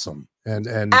was awesome. And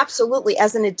absolutely,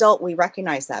 as an adult, we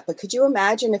recognize that. But could you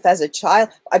imagine if, as a child,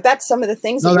 I bet some of the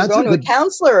things that you're going to a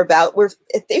counselor about were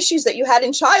issues that you had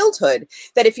in childhood,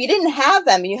 that if you didn't have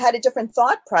them and you had a different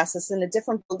thought process and a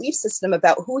different belief system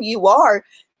about who you are,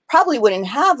 probably wouldn't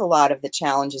have a lot of the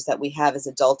challenges that we have as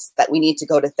adults that we need to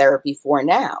go to therapy for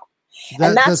now.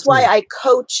 And that's why I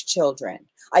coach children.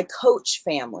 I coach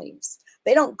families.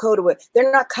 They don't go to it.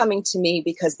 They're not coming to me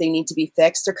because they need to be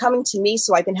fixed. They're coming to me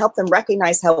so I can help them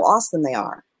recognize how awesome they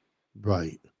are.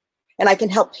 Right. And I can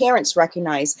help parents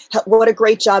recognize what a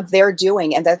great job they're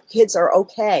doing and that kids are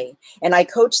okay. And I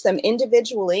coach them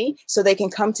individually so they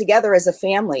can come together as a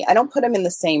family. I don't put them in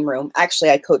the same room. Actually,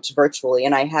 I coach virtually,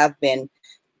 and I have been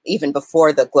even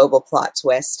before the global plot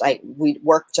twist. We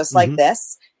work just like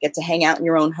this, get to hang out in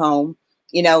your own home,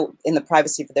 in the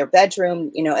privacy of their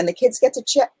bedroom, and the kids get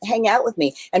to hang out with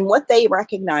me. And what they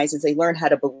recognize is they learn how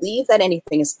to believe that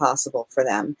anything is possible for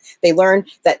them. They learn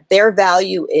that their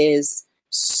value is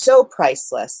so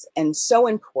priceless and so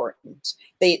important.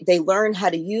 They learn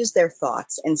how to use their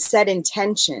thoughts and set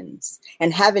intentions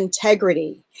and have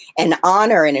integrity and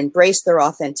honor and embrace their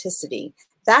authenticity.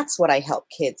 That's what I help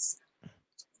kids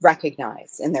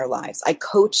recognize in their lives. I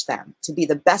coach them to be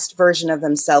the best version of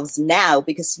themselves now,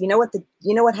 because you know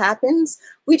what happens?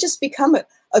 We just become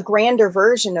a grander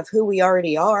version of who we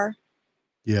already are.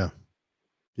 Yeah.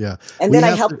 And then I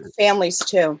help families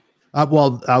too.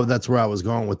 That's where I was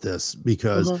going with this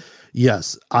because Mhm.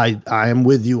 yes, I am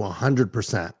with you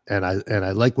 100%. And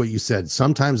I like what you said.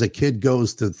 Sometimes a kid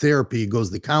goes to therapy,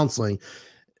 goes to counseling,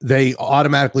 they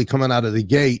automatically coming out of the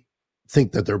gate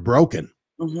think that they're broken.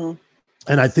 Mhm.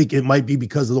 And I think it might be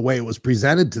because of the way it was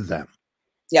presented to them.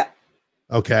 Yeah.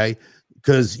 Okay.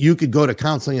 Because you could go to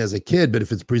counseling as a kid, but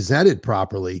if it's presented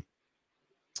properly,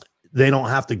 they don't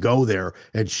have to go there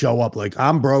and show up like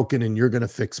I'm broken and you're going to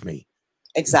fix me.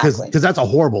 Because Exactly. that's a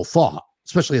horrible thought,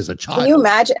 especially as a child. Can you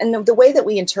imagine? And the way that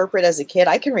we interpret as a kid,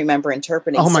 I can remember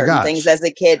interpreting Oh my certain gosh. things as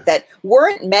a kid that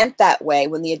weren't meant that way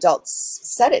when the adults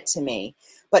said it to me,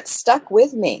 but stuck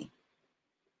with me.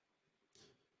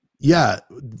 Yeah.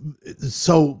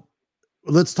 So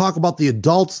let's talk about the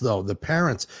adults, though, the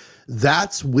parents.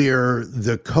 That's where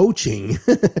the coaching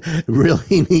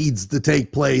really needs to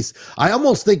take place. I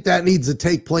almost think that needs to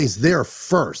take place there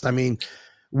first. I mean,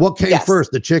 what came Yes.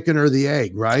 first, the chicken or the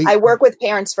egg, right? I work with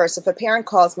parents first. If a parent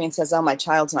calls me and says, "Oh, my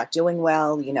child's not doing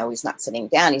well, you know, he's not sitting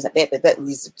down, he's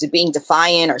being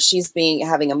defiant, or she's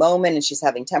having a moment and she's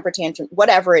having temper tantrum,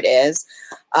 whatever it is,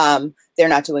 they're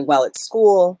not doing well at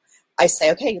school." I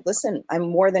say, "Okay, listen, I'm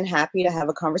more than happy to have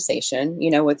a conversation, you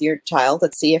know, with your child.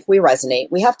 Let's see if we resonate.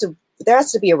 There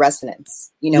has to be a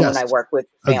resonance, you know, Yes. when I work with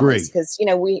families, because, you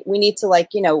know, we need to, like,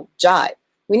 you know, jive.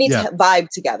 We need Yeah. to vibe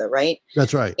together, right?"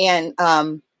 That's right. And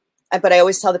but I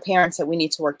always tell the parents that we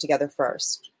need to work together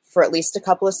first for at least a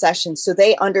couple of sessions so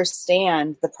they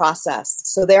understand the process,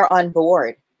 so they're on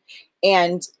board.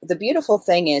 And the beautiful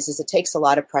thing is it takes a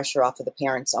lot of pressure off of the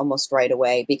parents almost right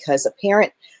away, because a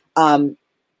parent,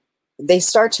 they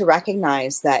start to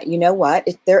recognize that, you know what,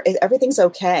 everything's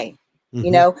okay. Mhm.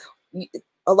 You know,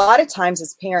 a lot of times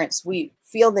as parents, we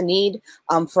feel the need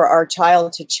for our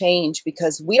child to change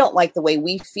because we don't like the way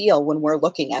we feel when we're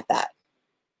looking at that.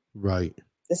 Right.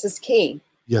 This is key.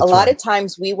 Yeah, A lot right. of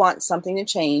times we want something to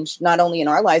change, not only in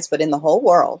our lives, but in the whole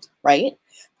world, right?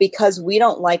 Because we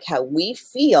don't like how we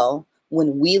feel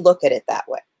when we look at it that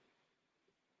way.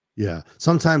 Yeah.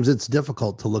 Sometimes it's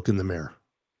difficult to look in the mirror.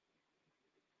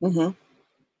 Mm-hmm.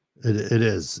 It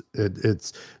is.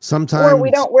 It's Or sometimes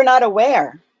we're not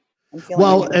aware. I'm feeling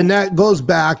well, anything. and that goes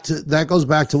back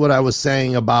to what I was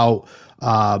saying about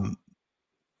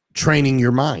training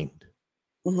your mind.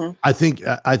 Mm-hmm. I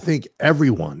think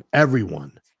everyone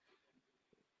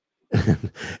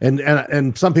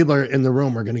and some people are in the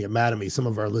room are going to get mad at me. Some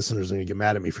of our listeners are going to get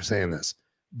mad at me for saying this,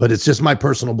 but it's just my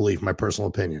personal belief, my personal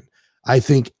opinion. I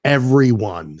think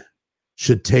everyone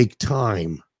should take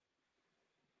time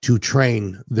to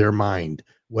train their mind,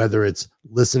 whether it's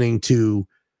listening to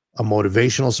a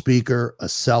motivational speaker, a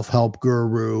self-help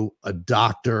guru, a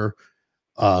doctor,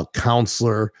 a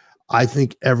counselor. I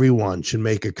think everyone should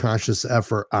make a conscious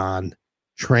effort on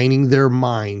training their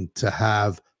mind to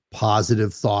have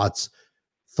positive thoughts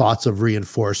of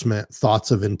reinforcement,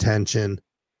 thoughts of intention.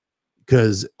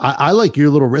 Because I like your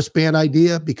little wristband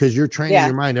idea, because you're training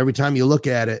your mind. Every time you look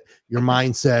at it, your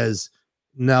mind says,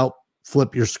 nope,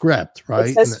 flip your script, right?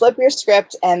 It says flip your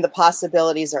script, and the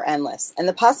possibilities are endless. And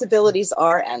the possibilities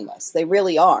are endless. They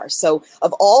really are. So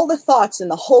of all the thoughts in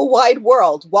the whole wide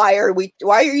world, why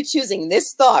are you choosing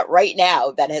this thought right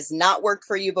now that has not worked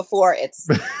for you before? It's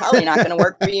probably not going to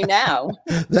work for you now.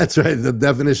 That's right. The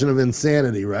definition of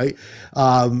insanity, right?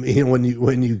 You know,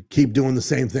 when you keep doing the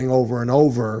same thing over and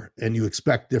over and you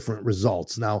expect different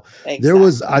results. Now, Exactly. there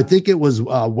was, I think it was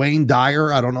Wayne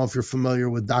Dyer. I don't know if you're familiar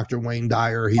with Dr. Wayne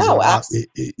Dyer. He's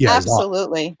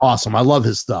absolutely awesome. I love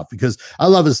his stuff because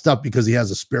he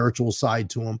has a spiritual side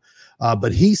to him.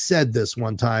 But he said this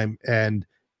one time, and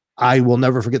I will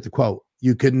never forget the quote: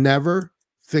 "You can never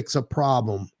fix a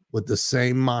problem with the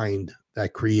same mind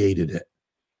that created it."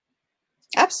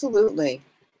 Absolutely.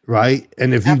 Right.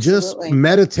 And if you just Absolutely.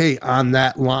 meditate on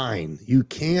that line, you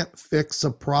can't fix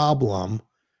a problem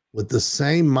with the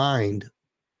same mind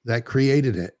that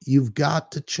created it. You've got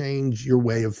to change your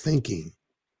way of thinking.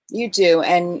 You do.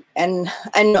 And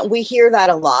we hear that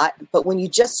a lot, but when you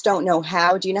just don't know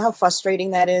how, do you know how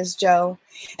frustrating that is, Joe?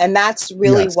 And that's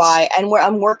really Yes. why, and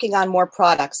I'm working on more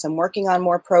products, I'm working on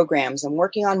more programs, I'm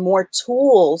working on more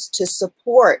tools to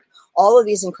support all of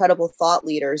these incredible thought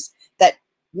leaders that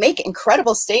make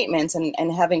incredible statements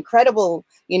and have incredible,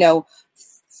 you know,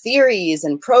 theories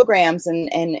and programs and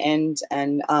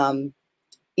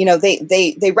you know,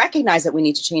 they recognize that we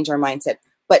need to change our mindset,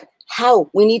 but how?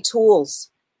 We need tools.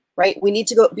 Right? We need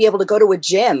to be able to go to a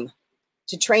gym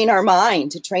to train our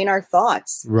mind, to train our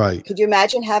thoughts. Right. Could you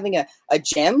imagine having a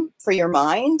gym for your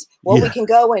mind? Well, Yeah. we can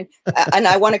go and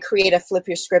I want to create a Flip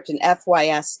Your Script, an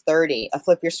FYS 30, a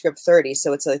Flip Your Script 30.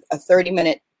 So it's a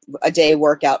 30-minute a day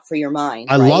workout for your mind.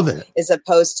 I love it. As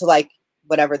opposed to like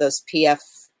whatever those PF.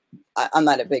 I'm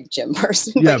not a big gym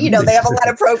person, Yeah, but they have a lot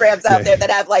of programs out there that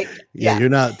have like, you're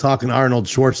not talking Arnold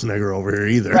Schwarzenegger over here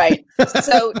either. Right. But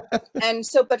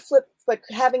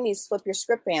having these Flip Your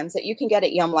Script bands that you can get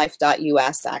at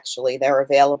yumlife.us, actually, they're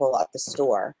available at the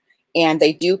store. And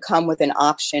they do come with an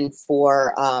option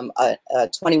for a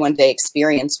 21-day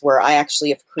experience where I actually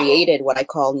have created what I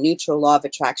call neutral law of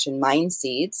attraction mind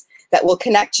seeds that will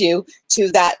connect you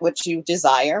to that which you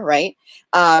desire, right?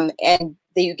 And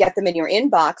you get them in your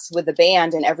inbox with a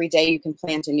band, and every day you can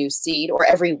plant a new seed, or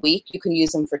every week you can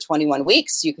use them for 21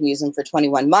 weeks. You can use them for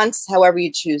 21 months, however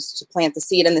you choose to plant the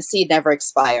seed, and the seed never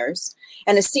expires.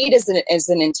 And a seed is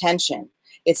an intention.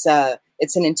 It's an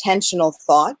intentional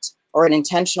thought or an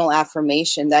intentional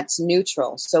affirmation that's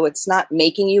neutral. So it's not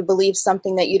making you believe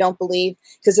something that you don't believe,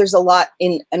 because there's a lot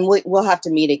in, and we'll have to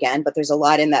meet again, but there's a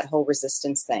lot in that whole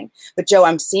resistance thing. But Joe,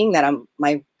 I'm seeing that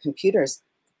my computer's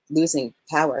losing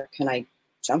power. Can I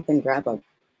jump and grab a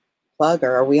plug,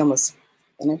 or are we almost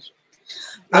finished?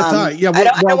 That's all right. Yeah, I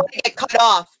don't want to get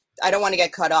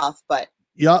cut off. But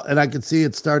yeah, and I can see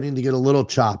it's starting to get a little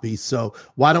choppy. So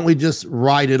why don't we just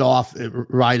ride it out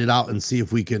and see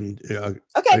if we can.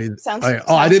 Okay, sounds.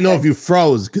 I didn't know if you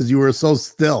froze because you were so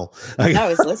still. I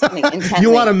was listening intently.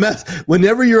 You want to mess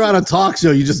whenever you're on a talk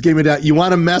show. You just gave me that. You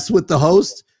want to mess with the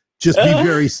host? Just be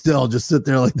very still. Just sit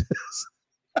there like this.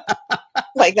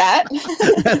 Like that.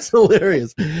 That's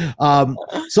hilarious.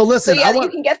 So listen, you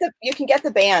can get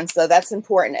the bands, though. That's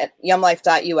important at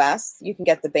yumlife.us. You can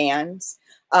get the bands.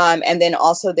 And then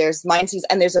also there's Mindseeds,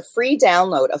 and there's a free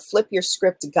download, a Flip Your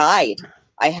Script guide.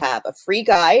 I have a free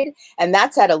guide, and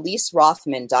that's at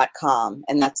EliseRothman.com.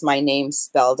 And that's my name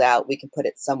spelled out. We can put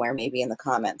it somewhere, maybe in the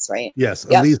comments, right? Yes.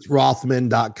 Yep.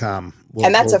 EliseRothman.com.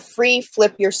 And that's a free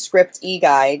Flip Your Script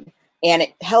e-guide. And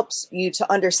it helps you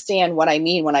to understand what I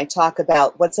mean when I talk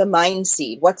about what's a mind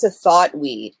seed, what's a thought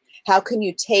weed. How can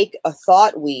you take a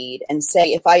thought weed and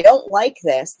say, if I don't like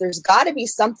this, there's got to be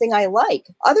something I like.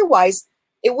 Otherwise,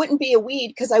 it wouldn't be a weed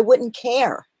because I wouldn't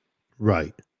care.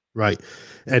 Right.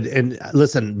 And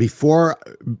listen, before,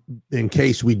 in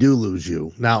case we do lose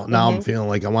you, now I'm feeling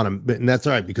like I want to, and that's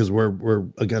all right, because we're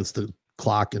against the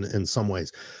clock in some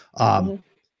ways.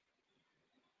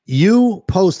 You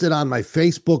posted on my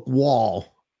Facebook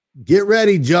wall, get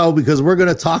ready, Joe, because we're going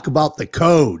to talk about the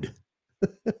code.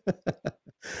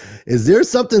 Is there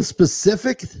something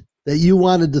specific that you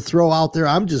wanted to throw out there?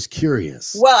 I'm just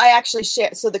curious. Well, I actually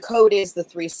shared. So the code is the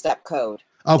 3-step code.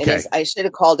 Okay. I should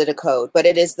have called it a code, but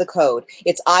it is the code.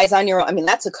 It's eyes on your own. I mean,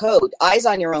 that's a code. Eyes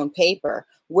on your own paper.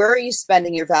 Where are you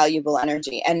spending your valuable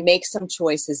energy? And make some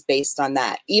choices based on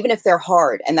that, even if they're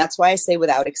hard. And that's why I say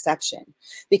without exception,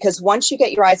 because once you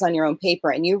get your eyes on your own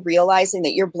paper and you're realizing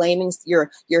that you're blaming your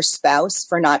spouse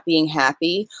for not being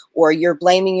happy, or you're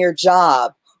blaming your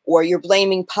job, or you're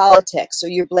blaming politics, or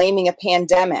you're blaming a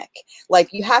pandemic,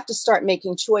 like you have to start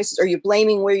making choices, or you're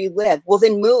blaming where you live. Well,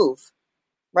 then move.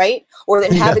 Right? Or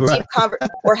then have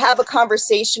have a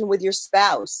conversation with your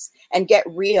spouse and get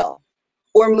real,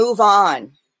 or move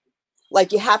on.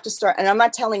 Like you have to start, and I'm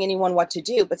not telling anyone what to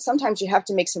do, but sometimes you have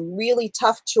to make some really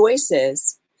tough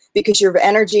choices because your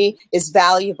energy is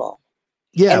valuable.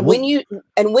 Yeah. And when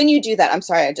you do that, I'm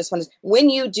sorry, when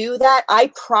you do that,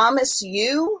 I promise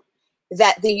you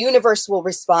that the universe will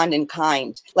respond in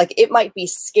kind. Like it might be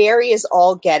scary as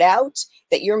all get out,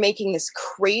 that you're making this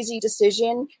crazy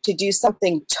decision to do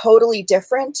something totally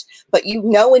different, but you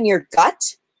know in your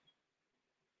gut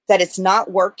that it's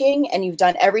not working and you've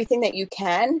done everything that you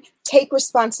can. Take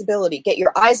responsibility, get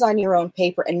your eyes on your own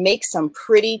paper, and make some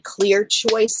pretty clear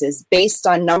choices based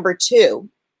on number 2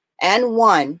 and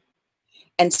 1,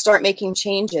 and start making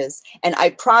changes. And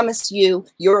I promise you,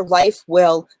 your life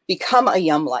will become a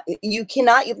yum life. You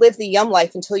cannot live the yum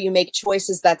life until you make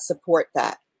choices that support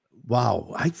that.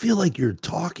 Wow. I feel like you're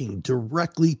talking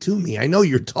directly to me. I know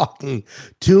you're talking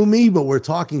to me, but we're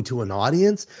talking to an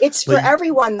audience. It's for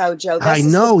everyone though, Joe. I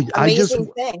know.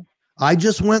 I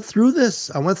just went through this.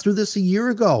 I went through this a year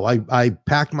ago. I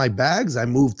packed my bags. I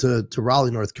moved to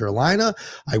Raleigh, North Carolina.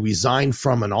 I resigned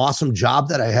from an awesome job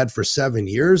that I had for 7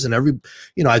 years. And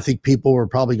I think people were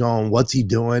probably going, what's he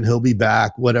doing? He'll be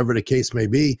back, whatever the case may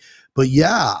be. But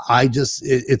yeah,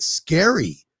 it's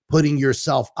scary putting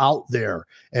yourself out there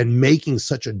and making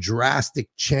such a drastic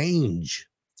change.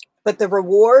 But the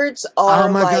rewards are,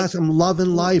 oh my gosh, I'm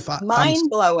loving life.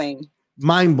 Mind-blowing.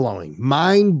 Mind-blowing.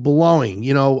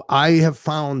 I have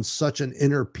found such an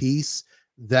inner peace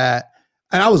and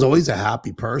I was always a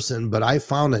happy person, but I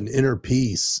found an inner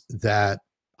peace that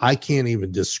I can't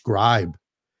even describe.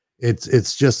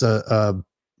 It's just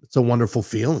it's a wonderful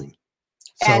feeling.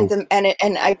 So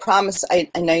And I promise,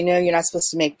 and I know you're not supposed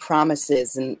to make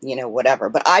promises and whatever,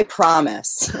 but I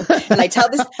promise, and I tell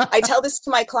this to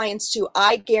my clients too.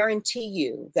 I guarantee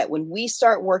you that when we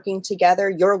start working together,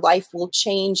 your life will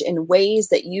change in ways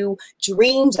that you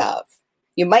dreamed of.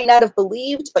 You might not have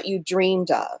believed, but you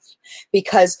dreamed of,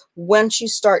 because once you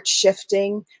start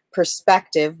shifting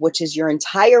perspective, which is your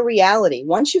entire reality.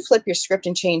 Once you flip your script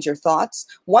and change your thoughts,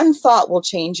 one thought will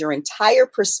change your entire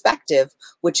perspective,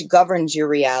 which governs your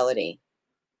reality.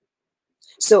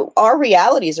 So our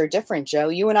realities are different, Joe.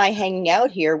 You and I hanging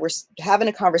out here, we're having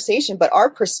a conversation, but our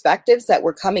perspectives that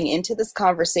we're coming into this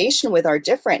conversation with are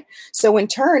different. So in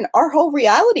turn, our whole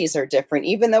realities are different,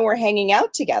 even though we're hanging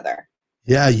out together.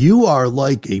 Yeah, you are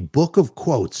like a book of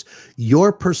quotes.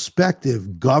 Your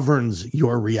perspective governs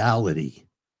your reality.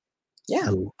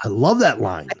 Yeah. I love that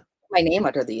line. I put my name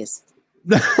under these.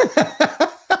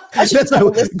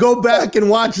 Go back and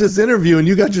watch this interview and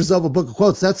you got yourself a book of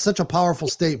quotes. That's such a powerful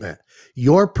statement.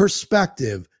 Your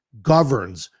perspective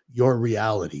governs your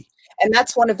reality. And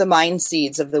that's one of the mind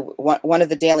seeds of one of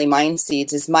the daily mind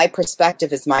seeds is my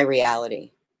perspective is my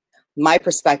reality. My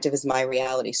perspective is my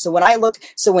reality. So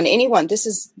when anyone, this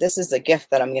is a gift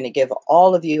that I'm going to give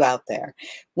all of you out there.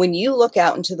 When you look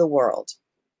out into the world,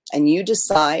 and you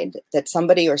decide that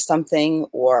somebody or something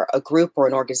or a group or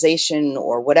an organization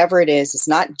or whatever it is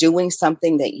not doing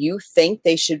something that you think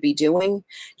they should be doing,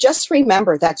 just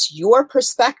remember that's your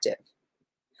perspective,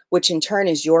 which in turn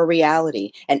is your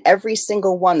reality. And every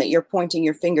single one that you're pointing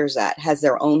your fingers at has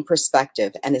their own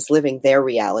perspective and is living their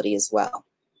reality as well.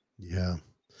 Yeah.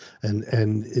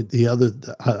 And the other,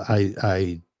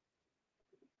 I'm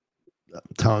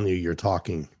telling you, you're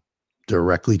talking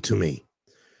directly to me.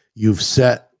 You've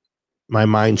set my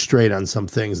mind straight on some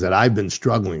things that I've been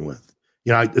struggling with.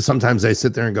 Sometimes I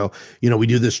sit there and go, we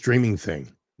do this streaming thing.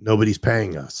 Nobody's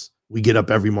paying us. We get up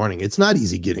every morning. It's not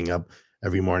easy getting up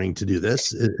every morning to do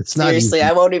this. It's not seriously.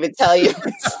 I won't even tell you.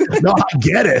 No, I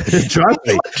get it. Trust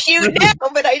me. Cute now,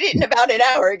 but I didn't about an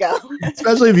hour ago.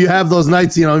 Especially if you have those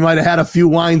nights, you might have had a few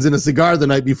wines and a cigar the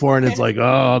night before, and it's like,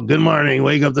 oh, good morning,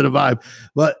 wake up to the vibe.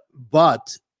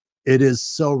 But it is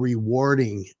so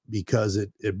rewarding because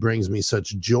it brings me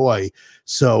such joy.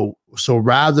 So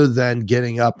rather than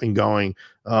getting up and going,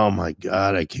 oh my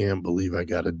God, I can't believe I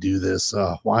got to do this.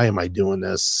 Why am I doing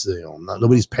this?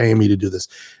 Nobody's paying me to do this.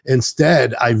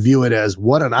 Instead, I view it as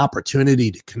what an opportunity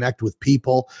to connect with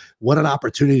people. What an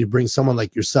opportunity to bring someone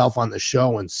like yourself on the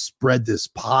show and spread this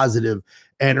positive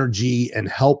energy and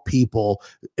help people.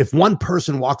 If one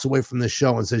person walks away from this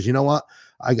show and says, you know what,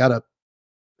 I got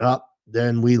to,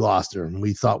 then we lost her, and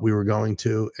we thought we were going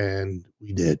to, and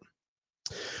we did.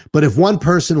 But if one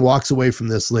person walks away from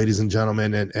this, ladies and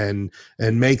gentlemen,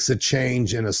 and makes a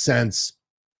change in a sense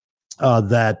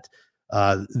that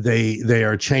they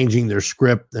are changing their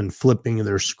script and flipping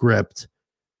their script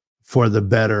for the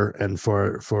better and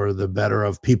for the better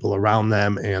of people around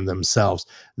them and themselves,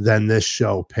 then this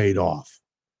show paid off.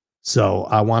 So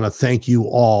I want to thank you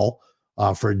all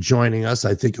for joining us.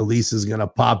 I think Elise is going to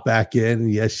pop back in.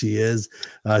 Yes, she is.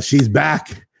 She's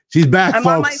back. She's back, I'm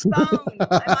folks. On my phone.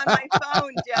 I'm on my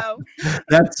phone, Joe.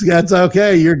 That's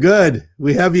okay. You're good.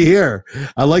 We have you here.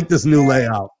 I like this new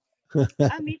layout.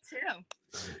 Me too.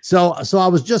 So I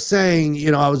was just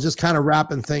saying, I was just kind of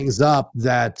wrapping things up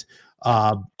that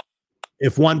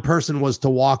if one person was to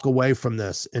walk away from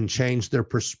this and change their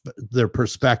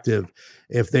perspective,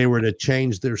 if they were to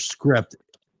change their script,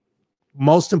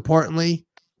 most importantly,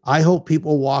 I hope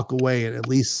people walk away and at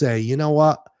least say, you know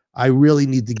what? I really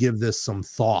need to give this some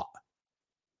thought.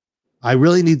 I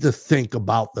really need to think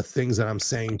about the things that I'm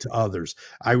saying to others.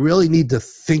 I really need to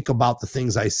think about the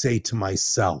things I say to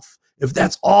myself. If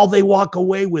that's all they walk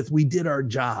away with, we did our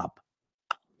job.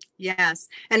 Yes.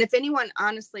 And if anyone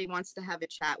honestly wants to have a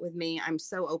chat with me, I'm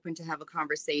so open to have a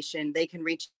conversation. They can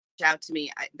reach out to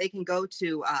me. They can go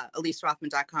to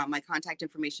eliserothman.com. My contact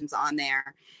information's on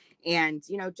there. And,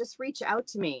 just reach out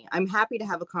to me. I'm happy to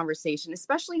have a conversation,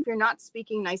 especially if you're not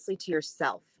speaking nicely to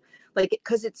yourself.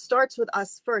 Because it starts with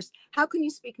us first. How can you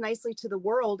speak nicely to the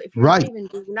world if you're not even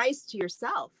being nice to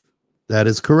yourself? That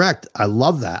is correct. I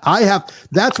love that.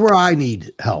 That's where I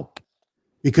need help.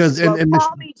 Because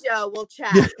call me, Joe. We'll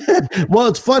chat. Well,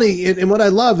 it's funny, and what I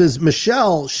love is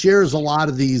Michelle shares a lot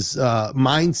of these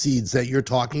mind seeds that you're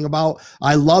talking about.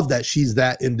 I love that she's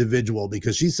that individual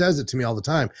because she says it to me all the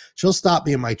time. She'll stop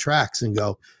me in my tracks and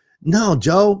go, "No,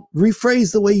 Joe,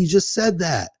 rephrase the way you just said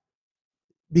that,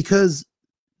 because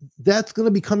that's going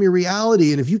to become your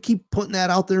reality. And if you keep putting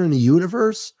that out there in the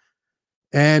universe."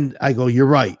 And I go, you're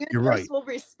right. You're right. Will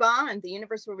respond. The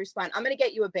universe will respond. I'm going to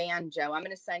get you a band, Joe. I'm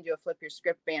going to send you a Flip Your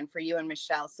Script band for you and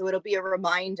Michelle. So it'll be a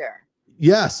reminder.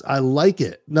 Yes, I like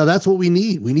it. No, that's what we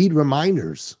need. We need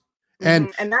reminders.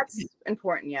 And that's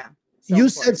important. Yeah. So you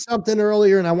said something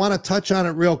earlier, and I want to touch on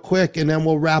it real quick, and then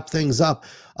we'll wrap things up,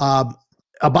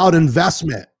 about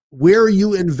investment. Where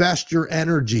you invest your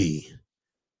energy.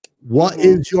 What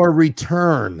is your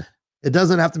return? It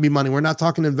doesn't have to be money. We're not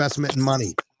talking investment in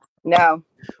money. No.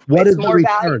 What is more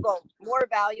valuable? More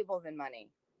valuable than money.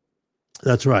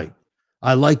 That's right.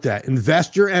 I like that.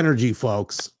 Invest your energy,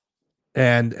 folks,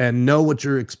 and know what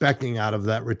you're expecting out of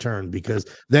that return, because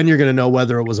then you're going to know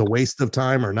whether it was a waste of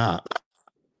time or not.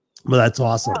 Well, that's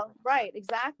awesome. Well, right,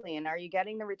 exactly. And are you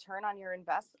getting the return on your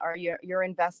your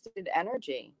invested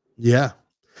energy? Yeah.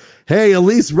 Hey,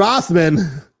 Elise Rothman,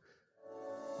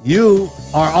 you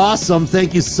are awesome.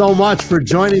 Thank you so much for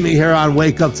joining me here on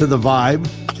Wake Up to the Vibe.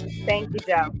 Thank you,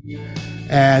 Joe.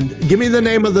 And give me the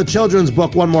name of the children's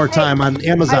book one more time on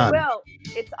Amazon. I will.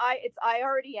 It's I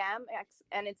Already Am,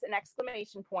 and it's an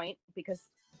exclamation point, because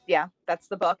that's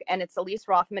the book, and it's Elise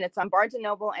Rothman. It's on Barnes &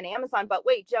 Noble and Amazon. But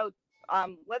wait, Joe,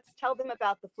 let's tell them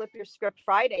about the Flip Your Script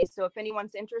Friday. So if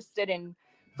anyone's interested in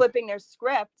flipping their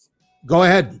script, go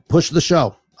ahead, push the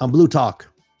show on Blue Talk.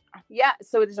 Yeah,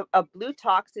 so it's a Blue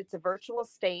Talks. It's a virtual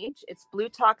stage. It's Blue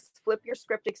Talks Flip Your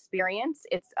Script Experience.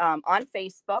 It's on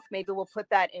Facebook. Maybe we'll put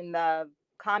that in the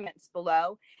comments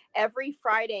below. Every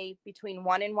Friday between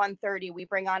 1 and 1:30, we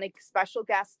bring on a special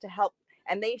guest to help,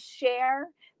 and they share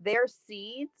their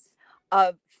seeds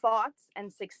of thoughts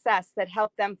and success that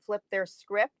help them flip their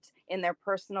script in their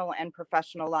personal and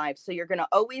professional lives. So you're going to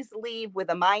always leave with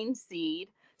a mind seed,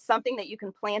 something that you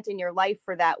can plant in your life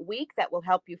for that week that will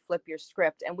help you flip your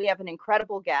script. And we have an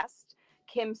incredible guest.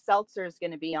 Kim Seltzer is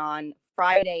going to be on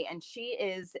Friday, and she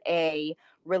is a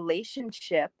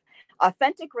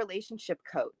authentic relationship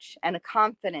coach and a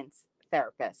confidence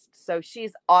therapist. So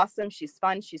she's awesome. She's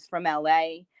fun. She's from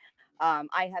LA.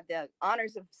 I had the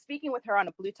honors of speaking with her on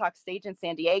a Blue Talk stage in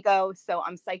San Diego. So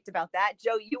I'm psyched about that.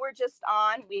 Joe, you were just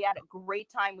on. We had a great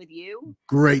time with you.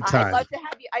 Great time.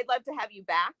 I'd love to have you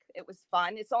back. It was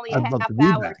fun. It's only a half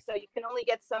hour, so you can only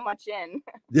get so much in.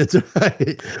 That's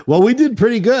right. Well, we did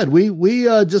pretty good. We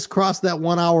just crossed that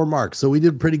 1 hour mark, so we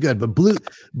did pretty good. But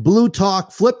Blue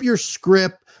Talk, Flip Your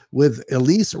Script with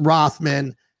Elise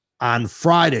Rothman on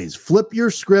Fridays. Flip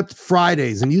Your Script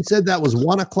Fridays. And you said that was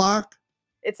 1 o'clock?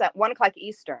 It's at 1 o'clock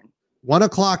Eastern. 1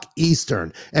 o'clock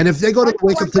Eastern. And if they go to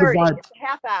Wake Up to the Vibe, it's a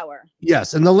half hour.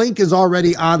 Yes. And the link is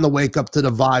already on the Wake Up to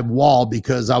the Vibe wall,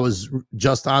 because I was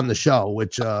just on the show,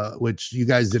 which you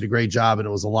guys did a great job, and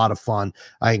it was a lot of fun.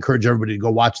 I encourage everybody to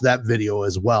go watch that video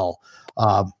as well.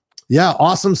 Yeah,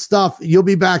 awesome stuff. You'll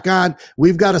be back on.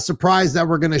 We've got a surprise that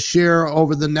we're going to share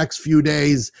over the next few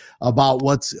days about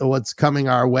what's coming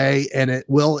our way, and it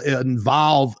will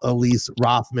involve Elise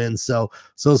Rothman. So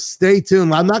stay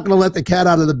tuned. I'm not going to let the cat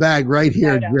out of the bag right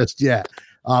here just yet,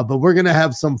 but we're going to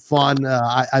have some fun.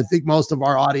 I think most of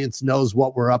our audience knows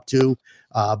what we're up to,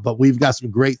 but we've got some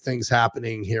great things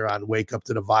happening here on Wake Up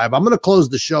to the Vibe. I'm going to close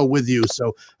the show with you,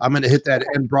 so I'm going to hit that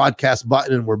end broadcast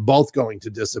button, and we're both going to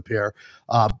disappear.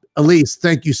 Elise,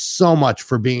 thank you so much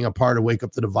for being a part of Wake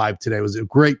Up to the Vibe today. It was a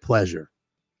great pleasure.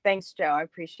 Thanks, Joe. I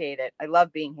appreciate it. I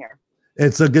love being here.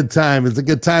 It's a good time. It's a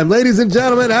good time. Ladies and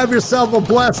gentlemen, have yourself a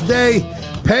blessed day.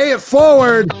 Pay it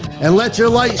forward and let your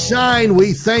light shine.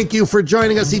 We thank you for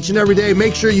joining us each and every day.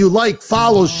 Make sure you like,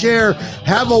 follow, share,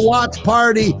 have a watch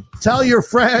party. Tell your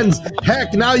friends.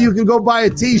 Heck, now you can go buy a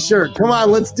t-shirt. Come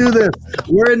on, let's do this.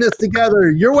 We're in this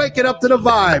together. You're waking up to the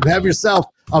vibe. Have yourself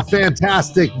a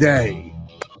fantastic day.